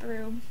with the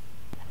broom.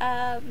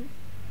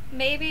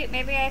 Maybe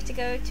I have to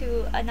go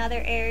to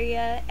another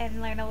area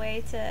and learn a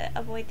way to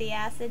avoid the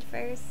acid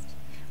first.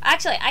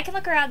 Actually, I can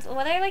look around.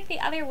 What are like the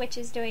other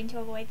witches doing to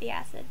avoid the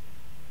acid?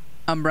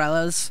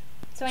 Umbrellas.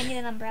 So I need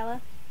an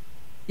umbrella.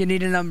 You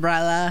need an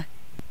umbrella.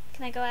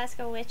 Can I go ask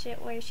a witch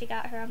where she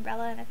got her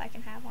umbrella and if I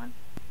can have one?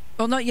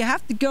 Well, no, you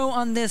have to go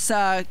on this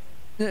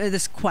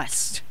this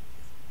quest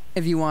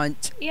if you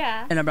want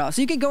an umbrella.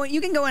 So you can go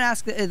and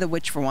ask the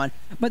witch for one.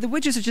 But the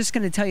witches are just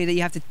going to tell you that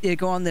you have to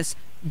go on this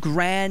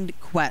grand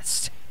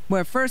quest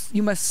where first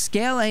you must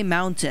scale a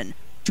mountain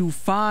to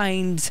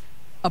find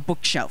a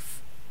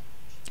bookshelf.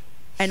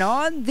 And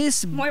on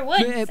this more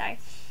wood. Sorry.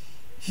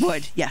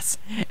 Wood, yes.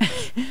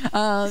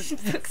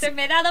 Books are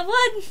made out of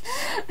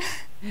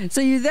wood.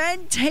 So you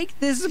then take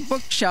this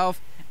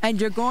bookshelf and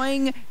you're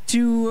going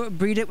to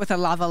breed it with a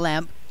lava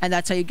lamp, and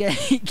that's how you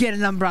get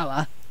an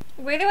umbrella.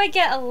 Where do I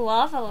get a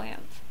lava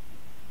lamp?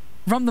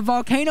 From the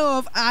volcano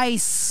of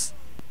ice.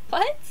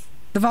 What?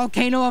 The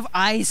volcano of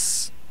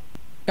ice,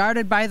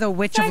 guarded by the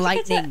witch of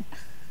lightning.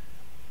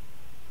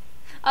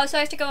 Oh, so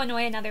I have to go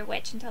annoy another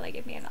witch until they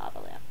give me a lava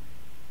lamp.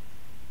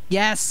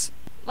 Yes.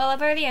 Well,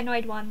 I've already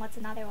annoyed one. What's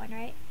another one,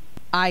 right?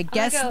 I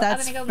guess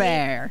that's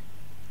fair.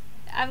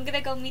 I'm gonna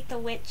go meet the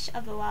witch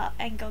of the lava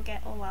and go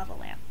get a lava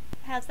lamp.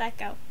 How's that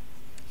go?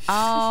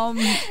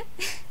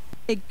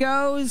 It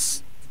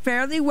goes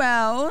fairly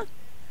well.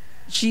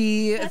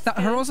 She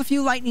hurls a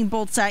few lightning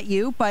bolts at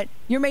you, but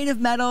you're made of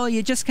metal.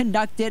 You just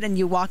conduct it and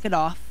you walk it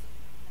off.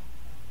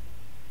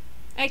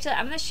 Actually,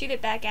 I'm gonna shoot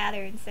it back at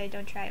her and say,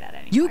 "Don't try that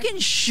anymore." You can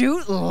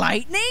shoot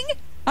lightning?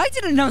 I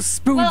didn't know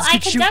spoons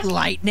could shoot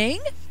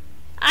lightning.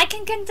 I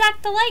can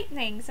conduct the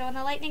lightning, so when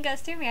the lightning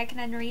goes through me, I can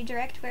then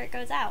redirect where it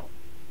goes out.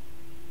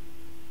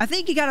 I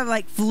think you gotta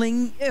like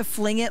fling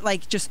it,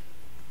 like just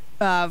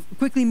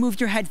quickly move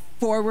your head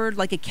forward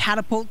like a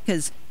catapult,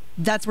 because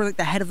that's where like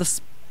the head of the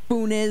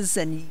spoon is,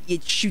 and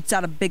it shoots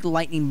out a big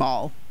lightning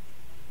ball.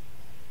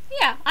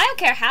 Yeah, I don't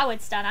care how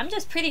it's done. I'm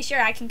just pretty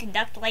sure I can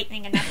conduct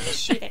lightning enough to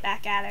shoot it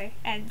back at her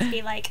and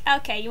be like,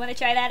 "Okay, you want to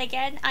try that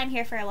again? I'm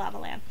here for a lava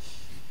lamp."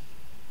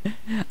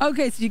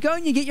 Okay, so you go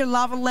and you get your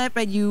lava lamp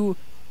and you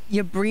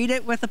breed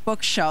it with a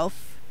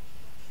bookshelf,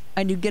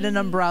 and you get an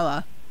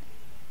umbrella.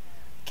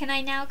 Can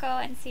I now go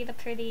and see the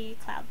pretty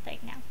cloud thing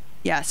now?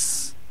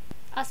 Yes.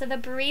 Also, the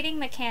breeding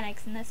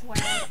mechanics in this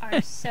world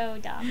are so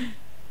dumb.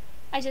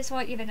 I just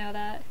want you to know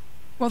that.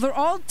 Well, they're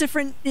all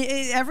different.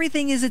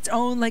 Everything is its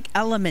own like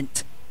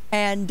element,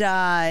 and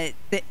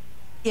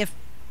if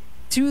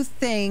two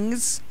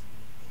things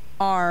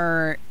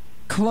are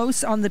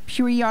close on the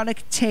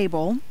periodic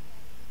table,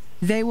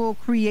 they will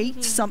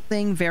create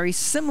something very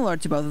similar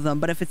to both of them.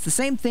 But if it's the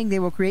same thing, they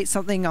will create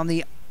something on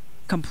the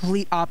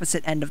complete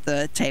opposite end of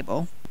the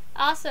table.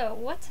 Also,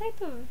 what type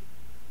of...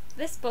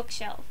 This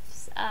bookshelf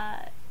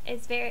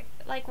is very...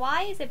 Like,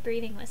 why is it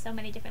breeding with so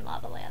many different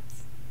lava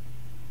lamps?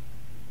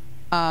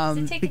 Does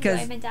it take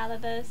enjoyment out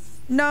of this?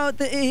 No,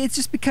 it's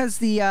just because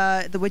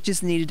the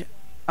witches need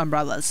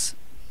umbrellas.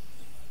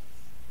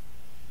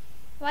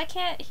 Why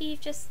can't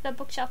the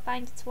bookshelf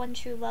find its one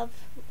true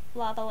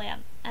lava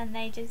lamp, and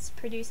they just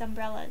produce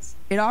umbrellas?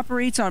 It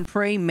operates on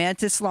praying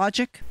mantis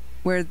logic,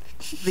 where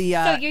the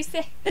So you're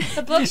saying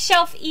the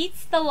bookshelf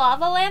eats the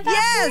lava lamp?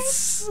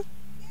 Yes. Afterwards?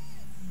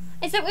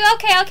 Is it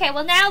okay?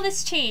 Well, now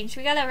this changed.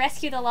 We gotta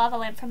rescue the lava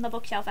lamp from the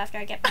bookshelf after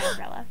I get my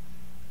umbrella.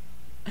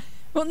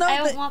 Well, no, I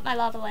don't want my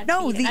lava lamp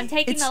no, eaten. I'm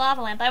taking the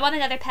lava lamp. I want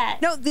another pet.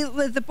 No,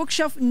 the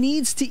bookshelf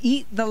needs to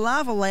eat the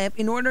lava lamp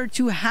in order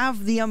to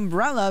have the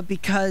umbrella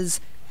because...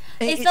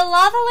 Is the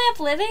lava lamp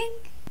living?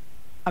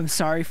 I'm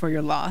sorry for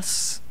your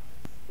loss.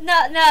 No.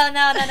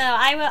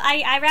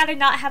 I rather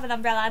not have an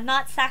umbrella. I'm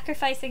not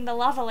sacrificing the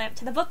lava lamp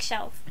to the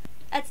bookshelf.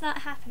 That's not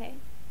happening.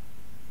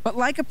 But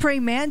like a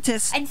praying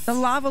mantis, the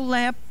lava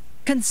lamp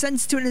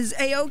consents to it as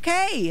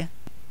A-okay.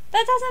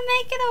 That doesn't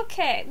make it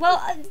okay.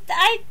 Well,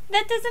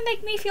 that doesn't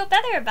make me feel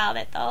better about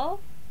it, though.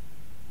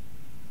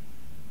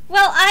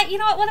 Well, you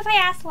know what? What if I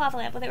asked the lava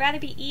lamp? Would it rather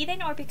be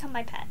eaten or become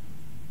my pet?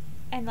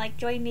 And, like,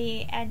 join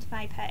me and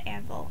my pet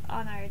Anvil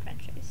on our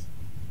adventures?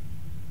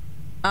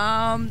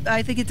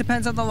 I think it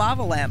depends on the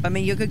lava lamp. I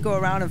mean, you could go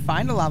around and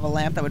find a lava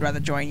lamp that would rather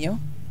join you.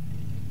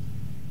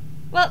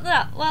 Well,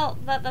 no. Well,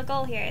 the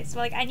goal here is,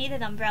 like, I need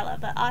an umbrella,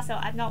 but also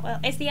I'm not...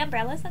 Well, is the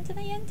umbrella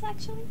sentient,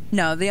 actually?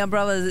 No, the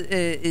umbrella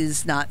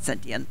is not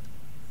sentient.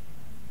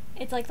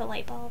 It's like the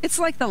light bulb. It's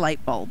like the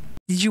light bulb.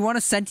 Did you want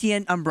a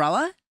sentient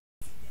umbrella?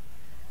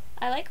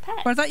 I like pets.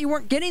 But I thought you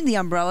weren't getting the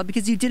umbrella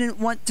because you didn't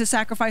want to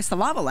sacrifice the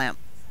lava lamp.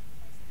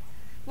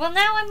 Well,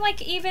 now I'm,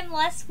 like, even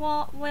less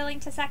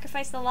willing to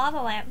sacrifice the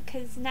lava lamp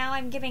because now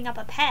I'm giving up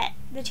a pet.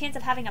 The chance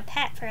of having a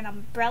pet for an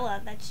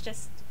umbrella that's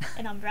just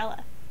an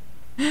umbrella.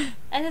 That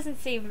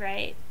doesn't seem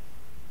right.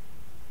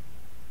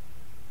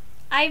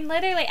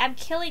 I'm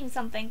killing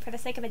something for the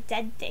sake of a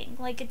dead thing.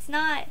 Like, it's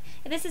not...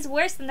 This is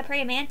worse than the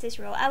praying mantis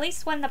rule. At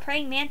least when the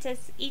praying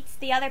mantis eats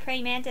the other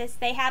praying mantis,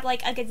 they have,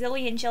 like, a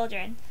gazillion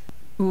children.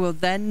 Who will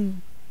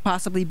then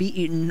possibly be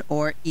eaten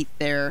or eat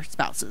their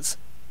spouses.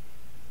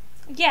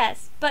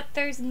 Yes, but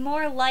there's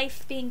more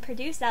life being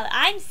produced out.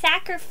 I'm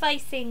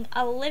sacrificing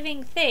a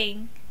living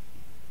thing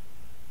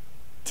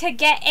to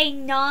get a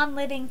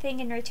non-living thing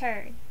in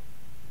return.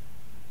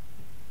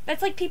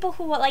 That's like people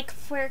who, like,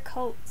 wear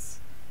coats.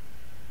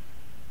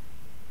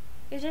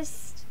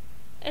 It's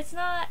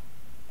not,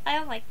 I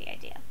don't like the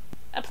idea.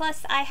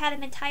 Plus, I had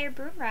an entire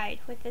broom ride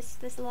with this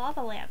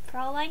lava lamp. For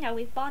all I know,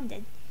 we've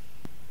bonded.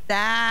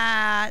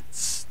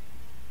 That's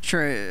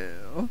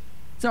true.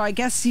 So I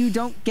guess you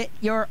don't get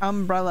your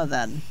umbrella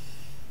then.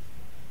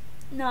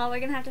 No,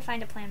 we're gonna have to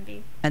find a plan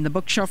B. And the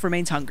bookshelf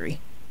remains hungry.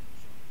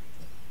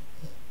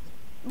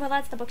 Well,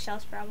 that's the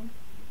bookshelf's problem.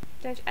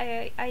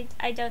 I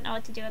don't know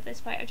what to do at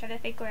this point. I'm trying to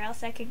think where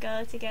else I could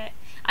go to get...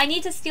 I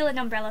need to steal an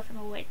umbrella from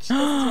a witch. This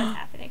is what's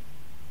happening.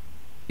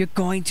 You're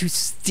going to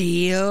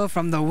steal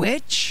from the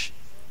witch?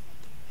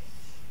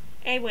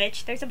 A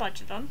witch. There's a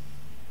bunch of them.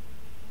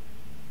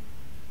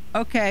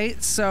 Okay,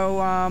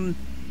 so,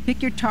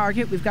 pick your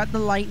target. We've got the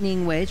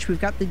lightning witch.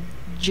 We've got the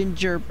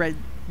gingerbread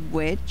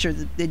witch, or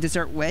the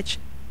dessert witch.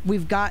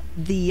 We've got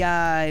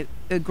the,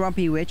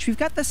 grumpy witch. We've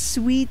got the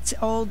sweet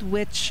old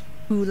witch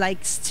who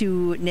likes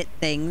to knit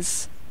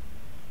things.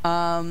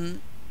 Actually,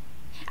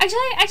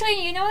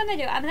 you know what I'm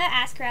gonna do? I'm gonna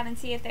ask around and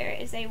see if there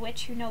is a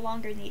witch who no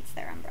longer needs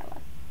their umbrella.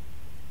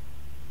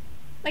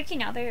 Like, you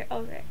know, they're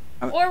over it.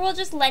 Or will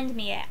just lend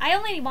me it.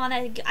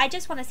 I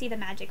just want to see the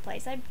magic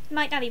place. I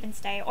might not even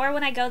stay. Or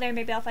when I go there,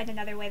 maybe I'll find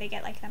another way to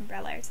get, like, an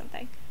umbrella or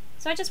something.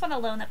 So I just want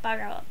to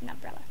borrow an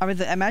umbrella. I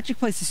mean, a magic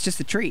place is just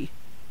a tree.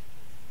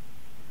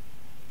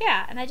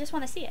 Yeah, and I just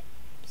want to see it.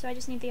 So I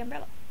just need the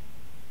umbrella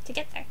to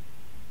get there.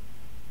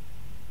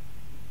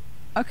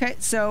 Okay,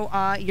 so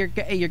you're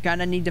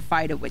gonna need to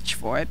fight a witch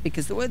for it,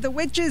 because the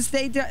witches,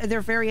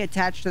 they're very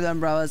attached to the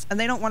umbrellas, and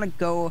they don't want to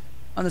go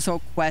on this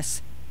whole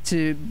quest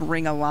to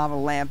bring a lava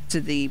lamp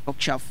to the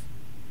bookshelf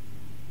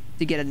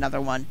to get another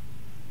one.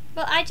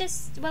 Well, I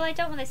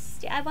don't want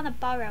to. I want to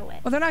borrow it.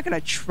 Well, they're not gonna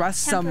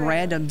trust some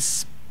random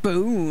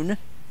spoon,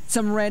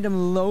 some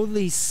random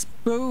lowly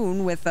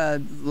spoon with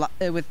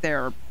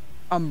their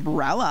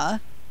umbrella.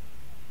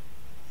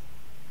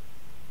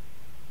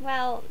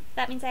 Well,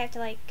 that means I have to,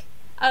 like...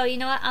 Oh, you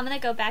know what? I'm gonna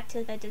go back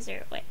to the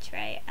dessert witch,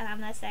 right? And I'm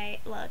gonna say,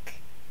 look...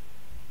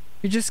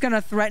 You're just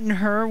gonna threaten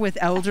her with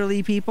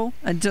elderly people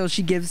until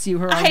she gives you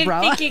her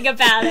umbrella? I'm thinking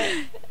about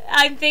it.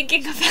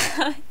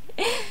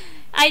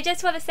 I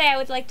just want to say I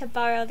would like to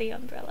borrow the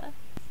umbrella.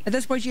 At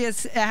this point, she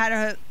has had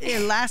her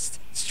last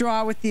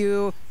straw with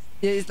you.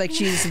 It's like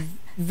she's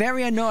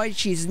very annoyed.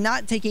 She's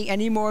not taking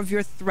any more of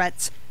your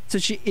threats. So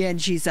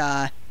she's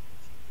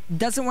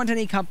doesn't want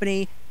any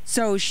company.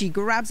 So she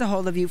grabs a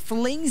hold of you,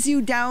 flings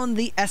you down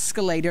the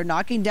escalator,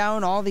 knocking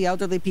down all the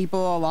elderly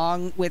people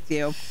along with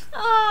you.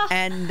 Oh.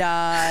 And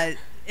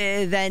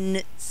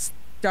then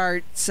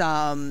starts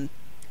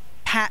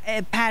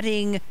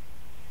patting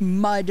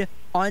mud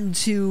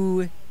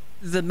onto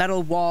the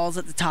metal walls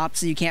at the top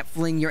so you can't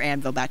fling your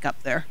anvil back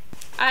up there.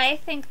 I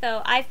think,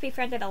 though, I've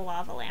befriended a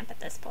lava lamp at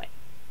this point.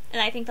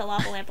 And I think the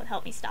lava lamp would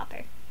help me stop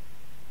her.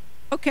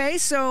 Okay,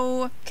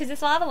 so... Because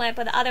this lava lamp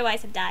would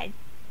otherwise have died.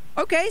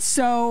 Okay,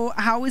 so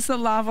how is the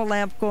lava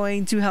lamp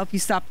going to help you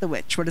stop the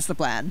witch? What is the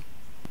plan?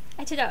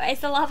 I don't know. Is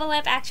the lava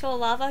lamp actual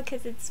lava?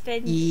 Because it's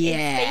based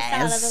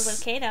out of a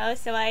volcano,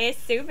 so I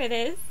assume it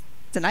is.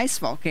 It's an ice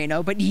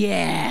volcano, but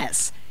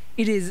yes!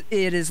 It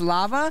is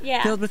lava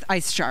filled with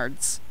ice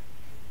shards.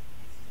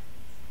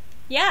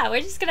 Yeah,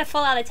 we're just gonna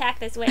full out attack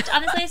this witch.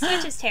 Honestly, this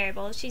witch is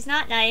terrible. She's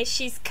not nice.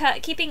 She's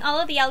keeping all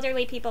of the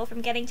elderly people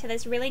from getting to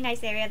this really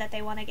nice area that they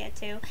want to get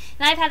to. And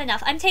I've had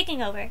enough. I'm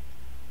taking over.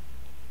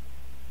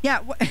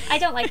 Yeah. I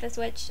don't like this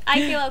witch. I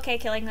feel okay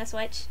killing this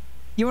witch.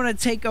 You want to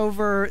take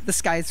over the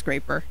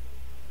skyscraper?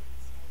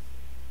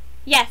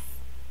 Yes.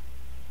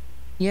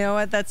 You know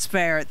what? That's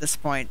fair at this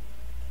point.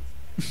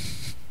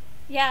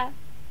 Yeah.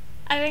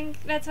 I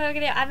think that's what I'm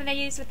gonna do. I'm gonna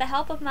use, with the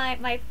help of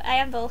my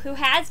anvil, who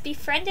has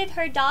befriended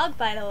her dog,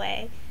 by the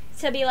way,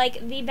 to be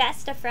like the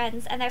best of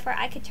friends, and therefore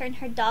I could turn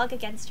her dog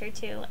against her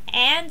too,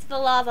 and the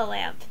lava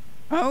lamp.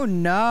 Oh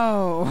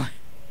no!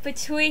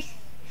 Between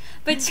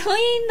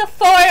the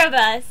four of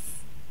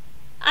us,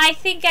 I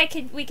think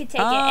we could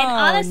take it. And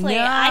honestly,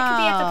 no. I could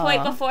be at the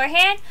point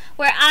beforehand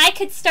where I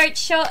could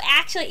start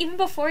actually, even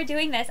before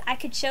doing this, I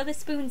could show the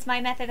spoons my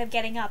method of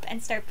getting up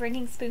and start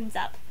bringing spoons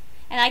up.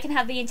 And I can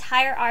have the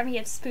entire army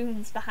of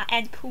spoons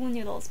and pool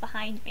noodles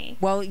behind me.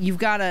 Well, you've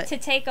got to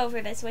take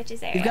over this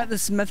witch's area. You've got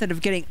this method of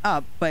getting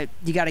up, but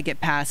you got to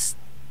get past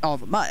all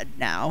the mud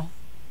now.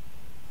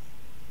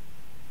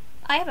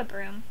 I have a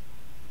broom.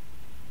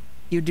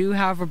 You do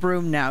have a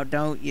broom now,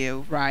 don't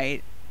you?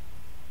 Right.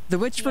 The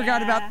witch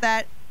forgot about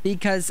that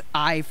because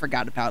I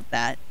forgot about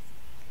that.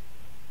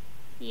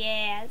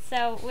 Yeah,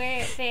 so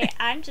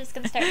I'm just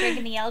going to start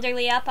bringing the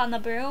elderly up on the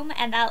broom,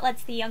 and that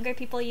lets the younger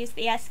people use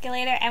the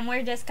escalator, and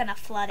we're just going to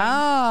flood in.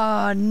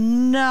 Oh,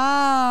 no.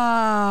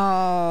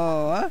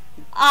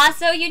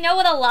 Also, you know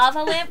what a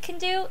lava lamp can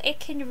do? It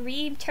can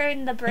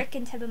return the brick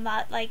into the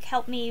mud, like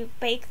help me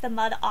bake the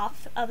mud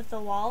off of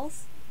the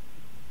walls.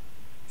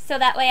 So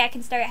that way I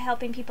can start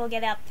helping people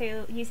get up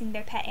through using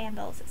their pet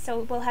anvils.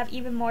 So we'll have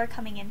even more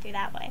coming in through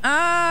that way.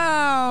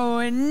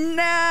 Oh,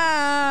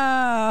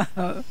 no.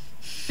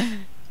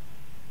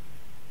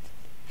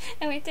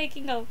 And we're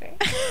taking over.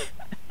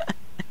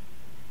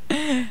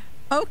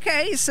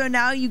 Okay, so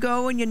now you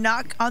go and you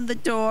knock on the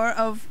door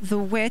of the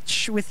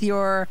witch with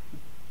your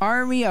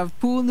army of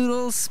pool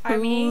noodles,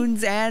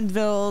 spoons,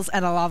 anvils,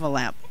 and a lava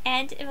lamp.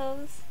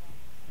 Anvils.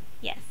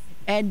 Yes.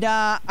 And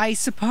I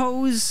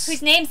suppose...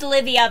 Whose name's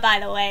Livia, by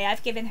the way.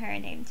 I've given her a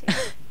name, too.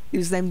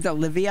 Whose name's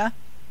Olivia?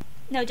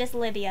 No, just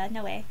Livia.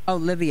 No way. Oh,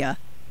 Livia.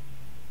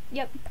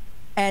 Yep.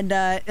 And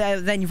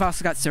then you've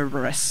also got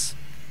Cerberus.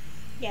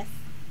 Yes.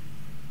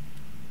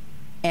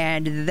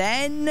 And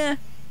then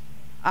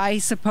I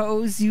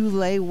suppose you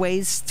lay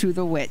waste to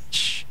the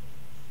witch.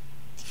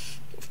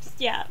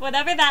 Yeah,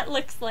 whatever that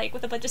looks like,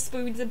 with a bunch of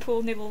spoons and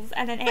pool noodles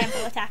and an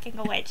anvil attacking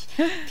a witch.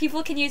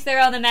 People can use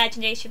their own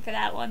imagination for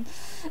that one.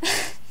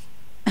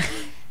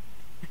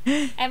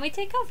 And we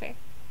take over.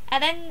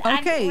 And then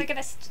we're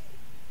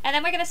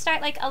gonna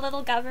start like a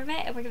little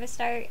government, and we're gonna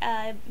start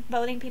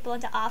voting people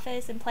into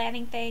office and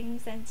planning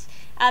things, and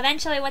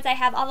eventually, once I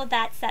have all of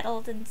that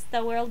settled and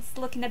the world's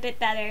looking a bit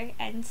better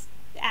and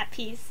at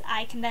peace,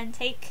 I can then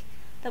take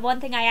the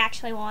one thing I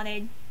actually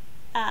wanted,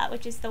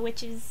 which is the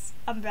witch's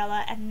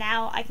umbrella, and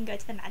now I can go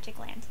to the magic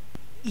land.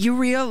 You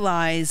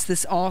realize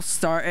this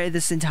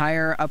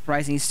entire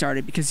uprising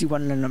started because you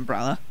wanted an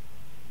umbrella?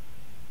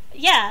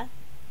 Yeah.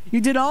 You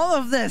did all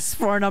of this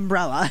for an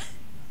umbrella.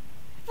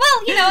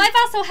 Well, you know, I've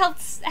also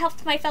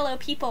helped my fellow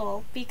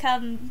people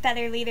become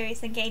better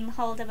leaders and gain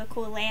hold of a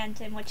cool land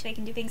in which they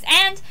can do things.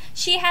 And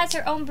she has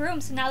her own broom,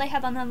 so now they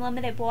have an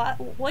unlimited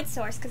wood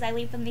source because I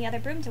leave them the other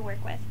broom to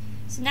work with.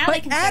 So now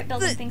they can start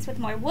building things with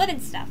more wood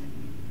and stuff.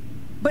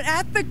 But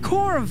at the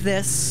core of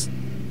this,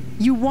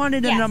 you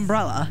wanted an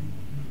umbrella.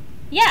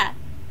 Yeah.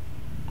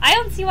 I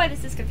don't see why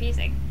this is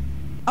confusing.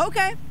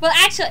 Okay. Well,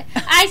 actually,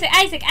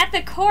 Isaac, at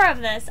the core of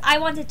this, I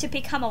wanted to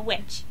become a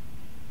witch.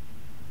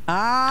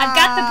 I've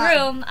got the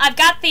broom, I've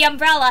got the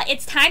umbrella,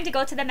 it's time to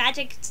go to the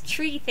magic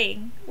tree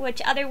thing,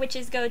 which other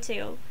witches go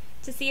to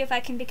see if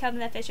I can become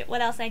an efficient, what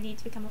else I need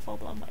to become a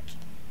full-blown witch.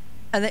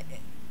 And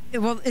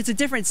well, it's a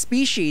different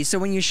species, so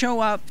when you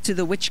show up to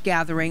the witch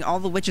gathering, all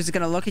the witches are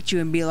going to look at you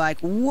and be like,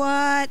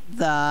 what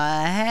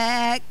the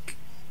heck?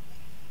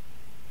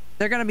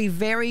 They're going to be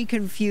very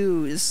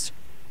confused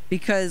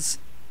because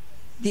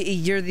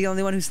you're the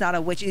only one who's not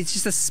a witch. It's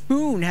just a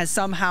spoon has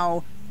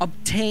somehow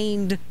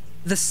obtained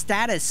the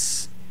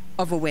status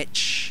of a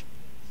witch.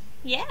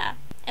 Yeah,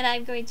 and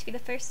I'm going to be the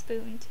first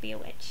spoon to be a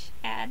witch.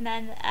 And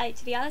then,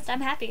 to be honest,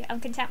 I'm happy. I'm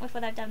content with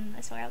what I've done in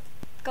this world.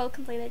 Goal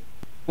completed.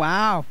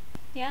 Wow.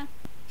 Yeah.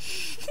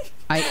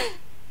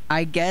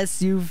 I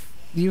guess you've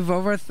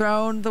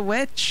overthrown the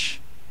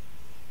witch.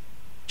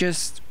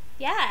 Just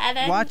and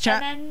then watch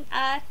out. And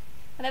then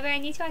whenever I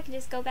need to, I can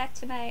just go back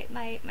to my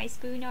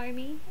spoon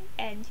army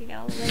and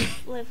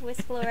live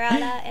with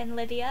Florada and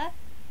Lydia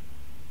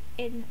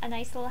in a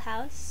nice little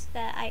house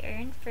that I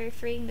earned for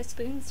freeing the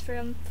spoons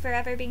from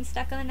forever being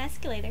stuck on an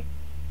escalator.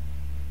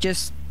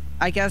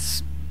 I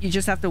guess you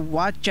just have to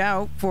watch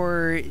out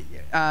for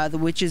the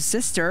witch's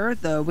sister,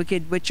 the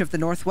Wicked Witch of the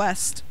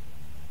Northwest.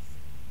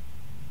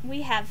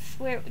 We're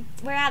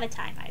out of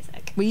time,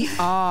 Isaac. We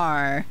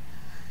are.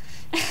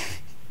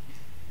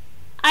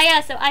 I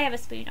have a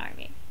spoon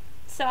army,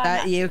 so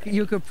I'm not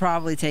you could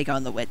probably take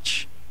on the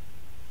witch.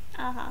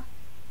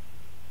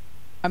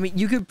 I mean,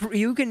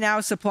 you can now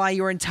supply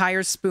your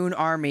entire spoon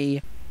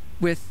army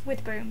with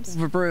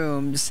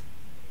brooms,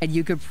 and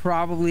you could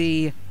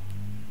probably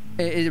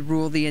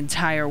rule the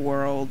entire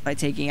world by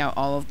taking out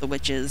all of the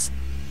witches,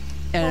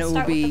 and it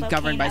will be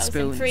governed by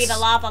spoons. And free the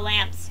lava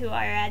lamps who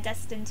are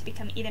destined to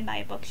become eaten by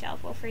a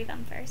bookshelf. We'll free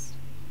them first.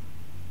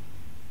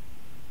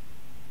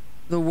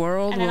 The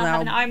world will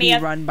now be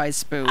run by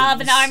spoons. I'll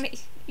have an army.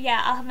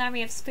 Yeah, I'll have an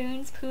army of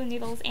spoons, poo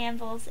noodles,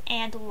 anvils,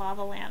 and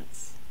lava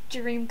lamps.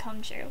 Dream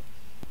come true.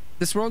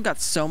 This world got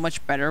so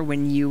much better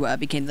when you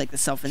became like the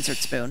self-insert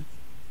spoon.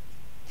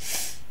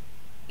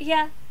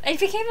 Yeah, it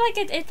became like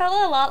it felt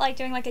a lot like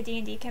doing like a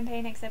D&D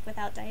campaign except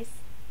without dice.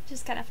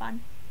 Just kind of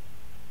fun.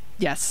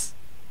 Yes.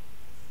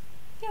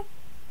 Yeah.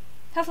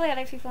 Hopefully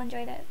other people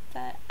enjoyed it,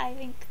 but I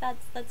think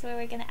that's where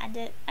we're gonna end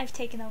it. I've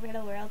taken over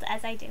the world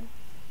as I do.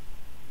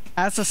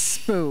 As a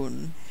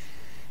spoon.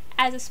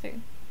 As a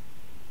spoon.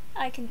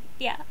 I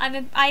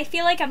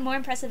feel like I'm more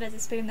impressive as a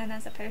spoon than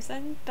as a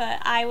person, but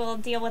I will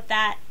deal with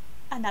that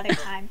another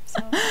time.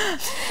 So.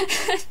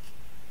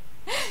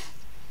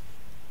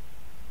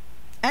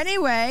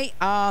 Anyway,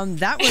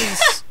 that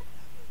was,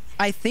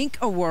 I think,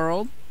 a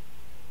world.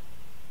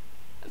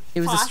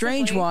 It was a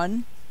strange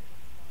one.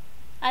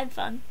 I had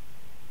fun.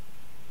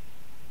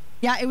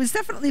 Yeah, it was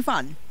definitely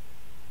fun.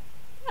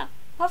 Yeah.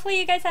 Hopefully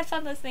you guys had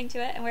fun listening to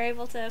it and were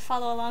able to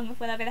follow along with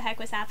whatever the heck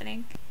was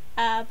happening.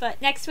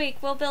 But next week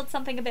we'll build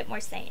something a bit more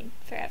sane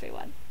for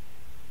everyone.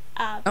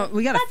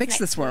 We gotta fix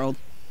this world.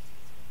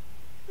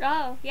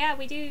 Oh, yeah,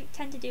 we do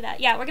tend to do that.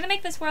 Yeah, we're gonna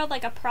make this world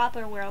like a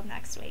proper world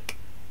next week.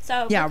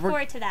 So look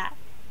forward to that.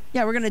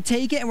 Yeah, we're gonna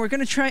take it and we're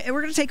gonna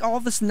take all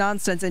this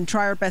nonsense and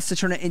try our best to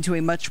turn it into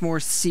a much more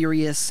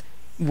serious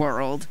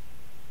world.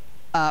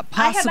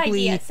 Possibly I have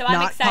ideas, so I'm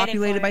not excited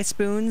populated by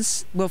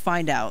spoons. We'll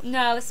find out.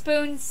 No, the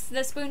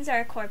spoons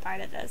are a core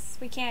part of this.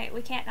 We can't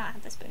not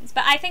have the spoons.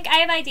 But I think I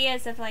have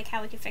ideas of like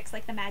how we could fix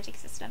like the magic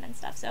system and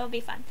stuff. So it'll be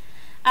fun.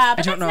 But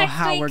I don't know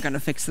how we're gonna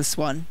fix this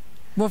one.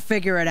 We'll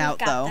figure it out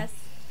though.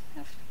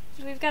 This.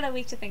 We've got a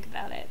week to think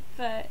about it.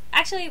 But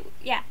actually,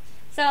 yeah.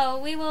 So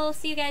we will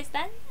see you guys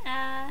then.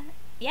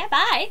 Yeah,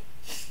 bye.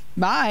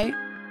 Bye.